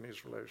also in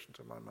his relation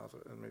to my mother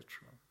and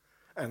Mitra.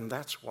 And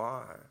that's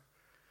why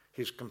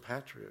his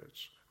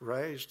compatriots,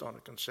 raised on a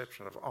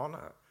conception of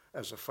honour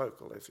as a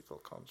focal ethical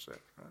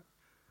concept, right,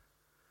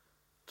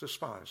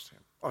 despised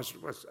him.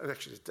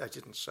 Actually, they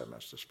didn't so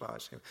much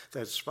despise him,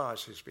 they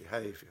despised his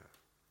behaviour.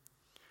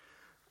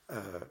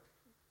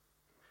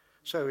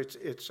 So it's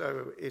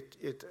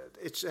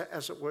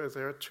as it were,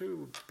 there are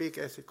two big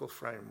ethical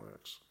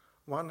frameworks.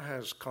 One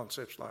has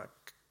concepts like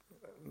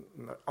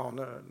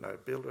honour,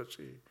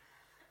 nobility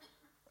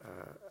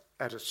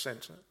at its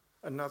centre.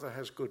 Another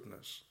has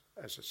goodness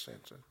as its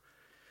centre.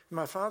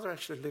 My father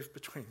actually lived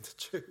between the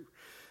two,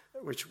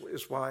 which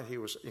is why he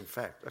was, in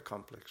fact, a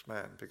complex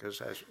man, because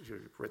as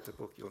you read the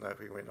book, you'll know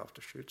he went off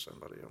to shoot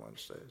somebody at one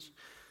stage.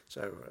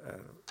 So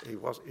he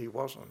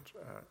wasn't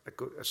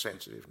a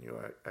sensitive, new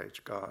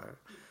age guy,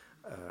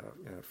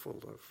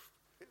 full of...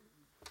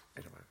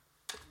 Anyway.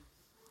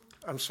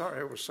 I'm sorry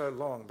it was so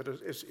long, but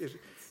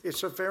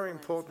it's a very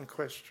important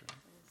question.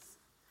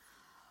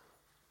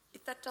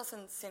 If that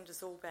doesn't send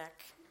us all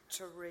back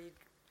to read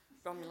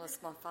Romulus,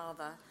 My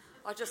Father,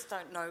 I just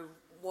don't know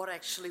what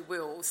actually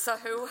will. So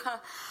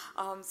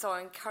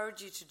I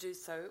encourage you to do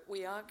so.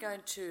 We are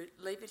going to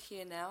leave it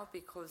here now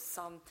because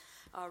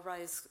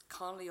Ray has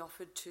kindly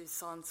offered to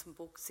sign some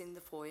books in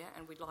the foyer,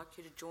 and we'd like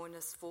you to join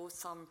us for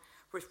some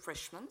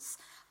refreshments.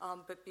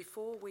 But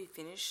before we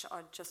finish,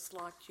 I'd just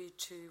like you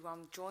to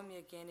join me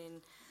again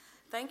in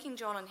thanking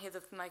John and Heather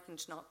for making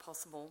tonight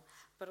possible,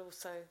 but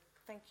also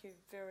thank you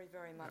very,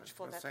 very much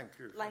for that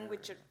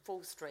language at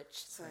full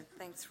stretch. So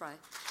thanks, Ray.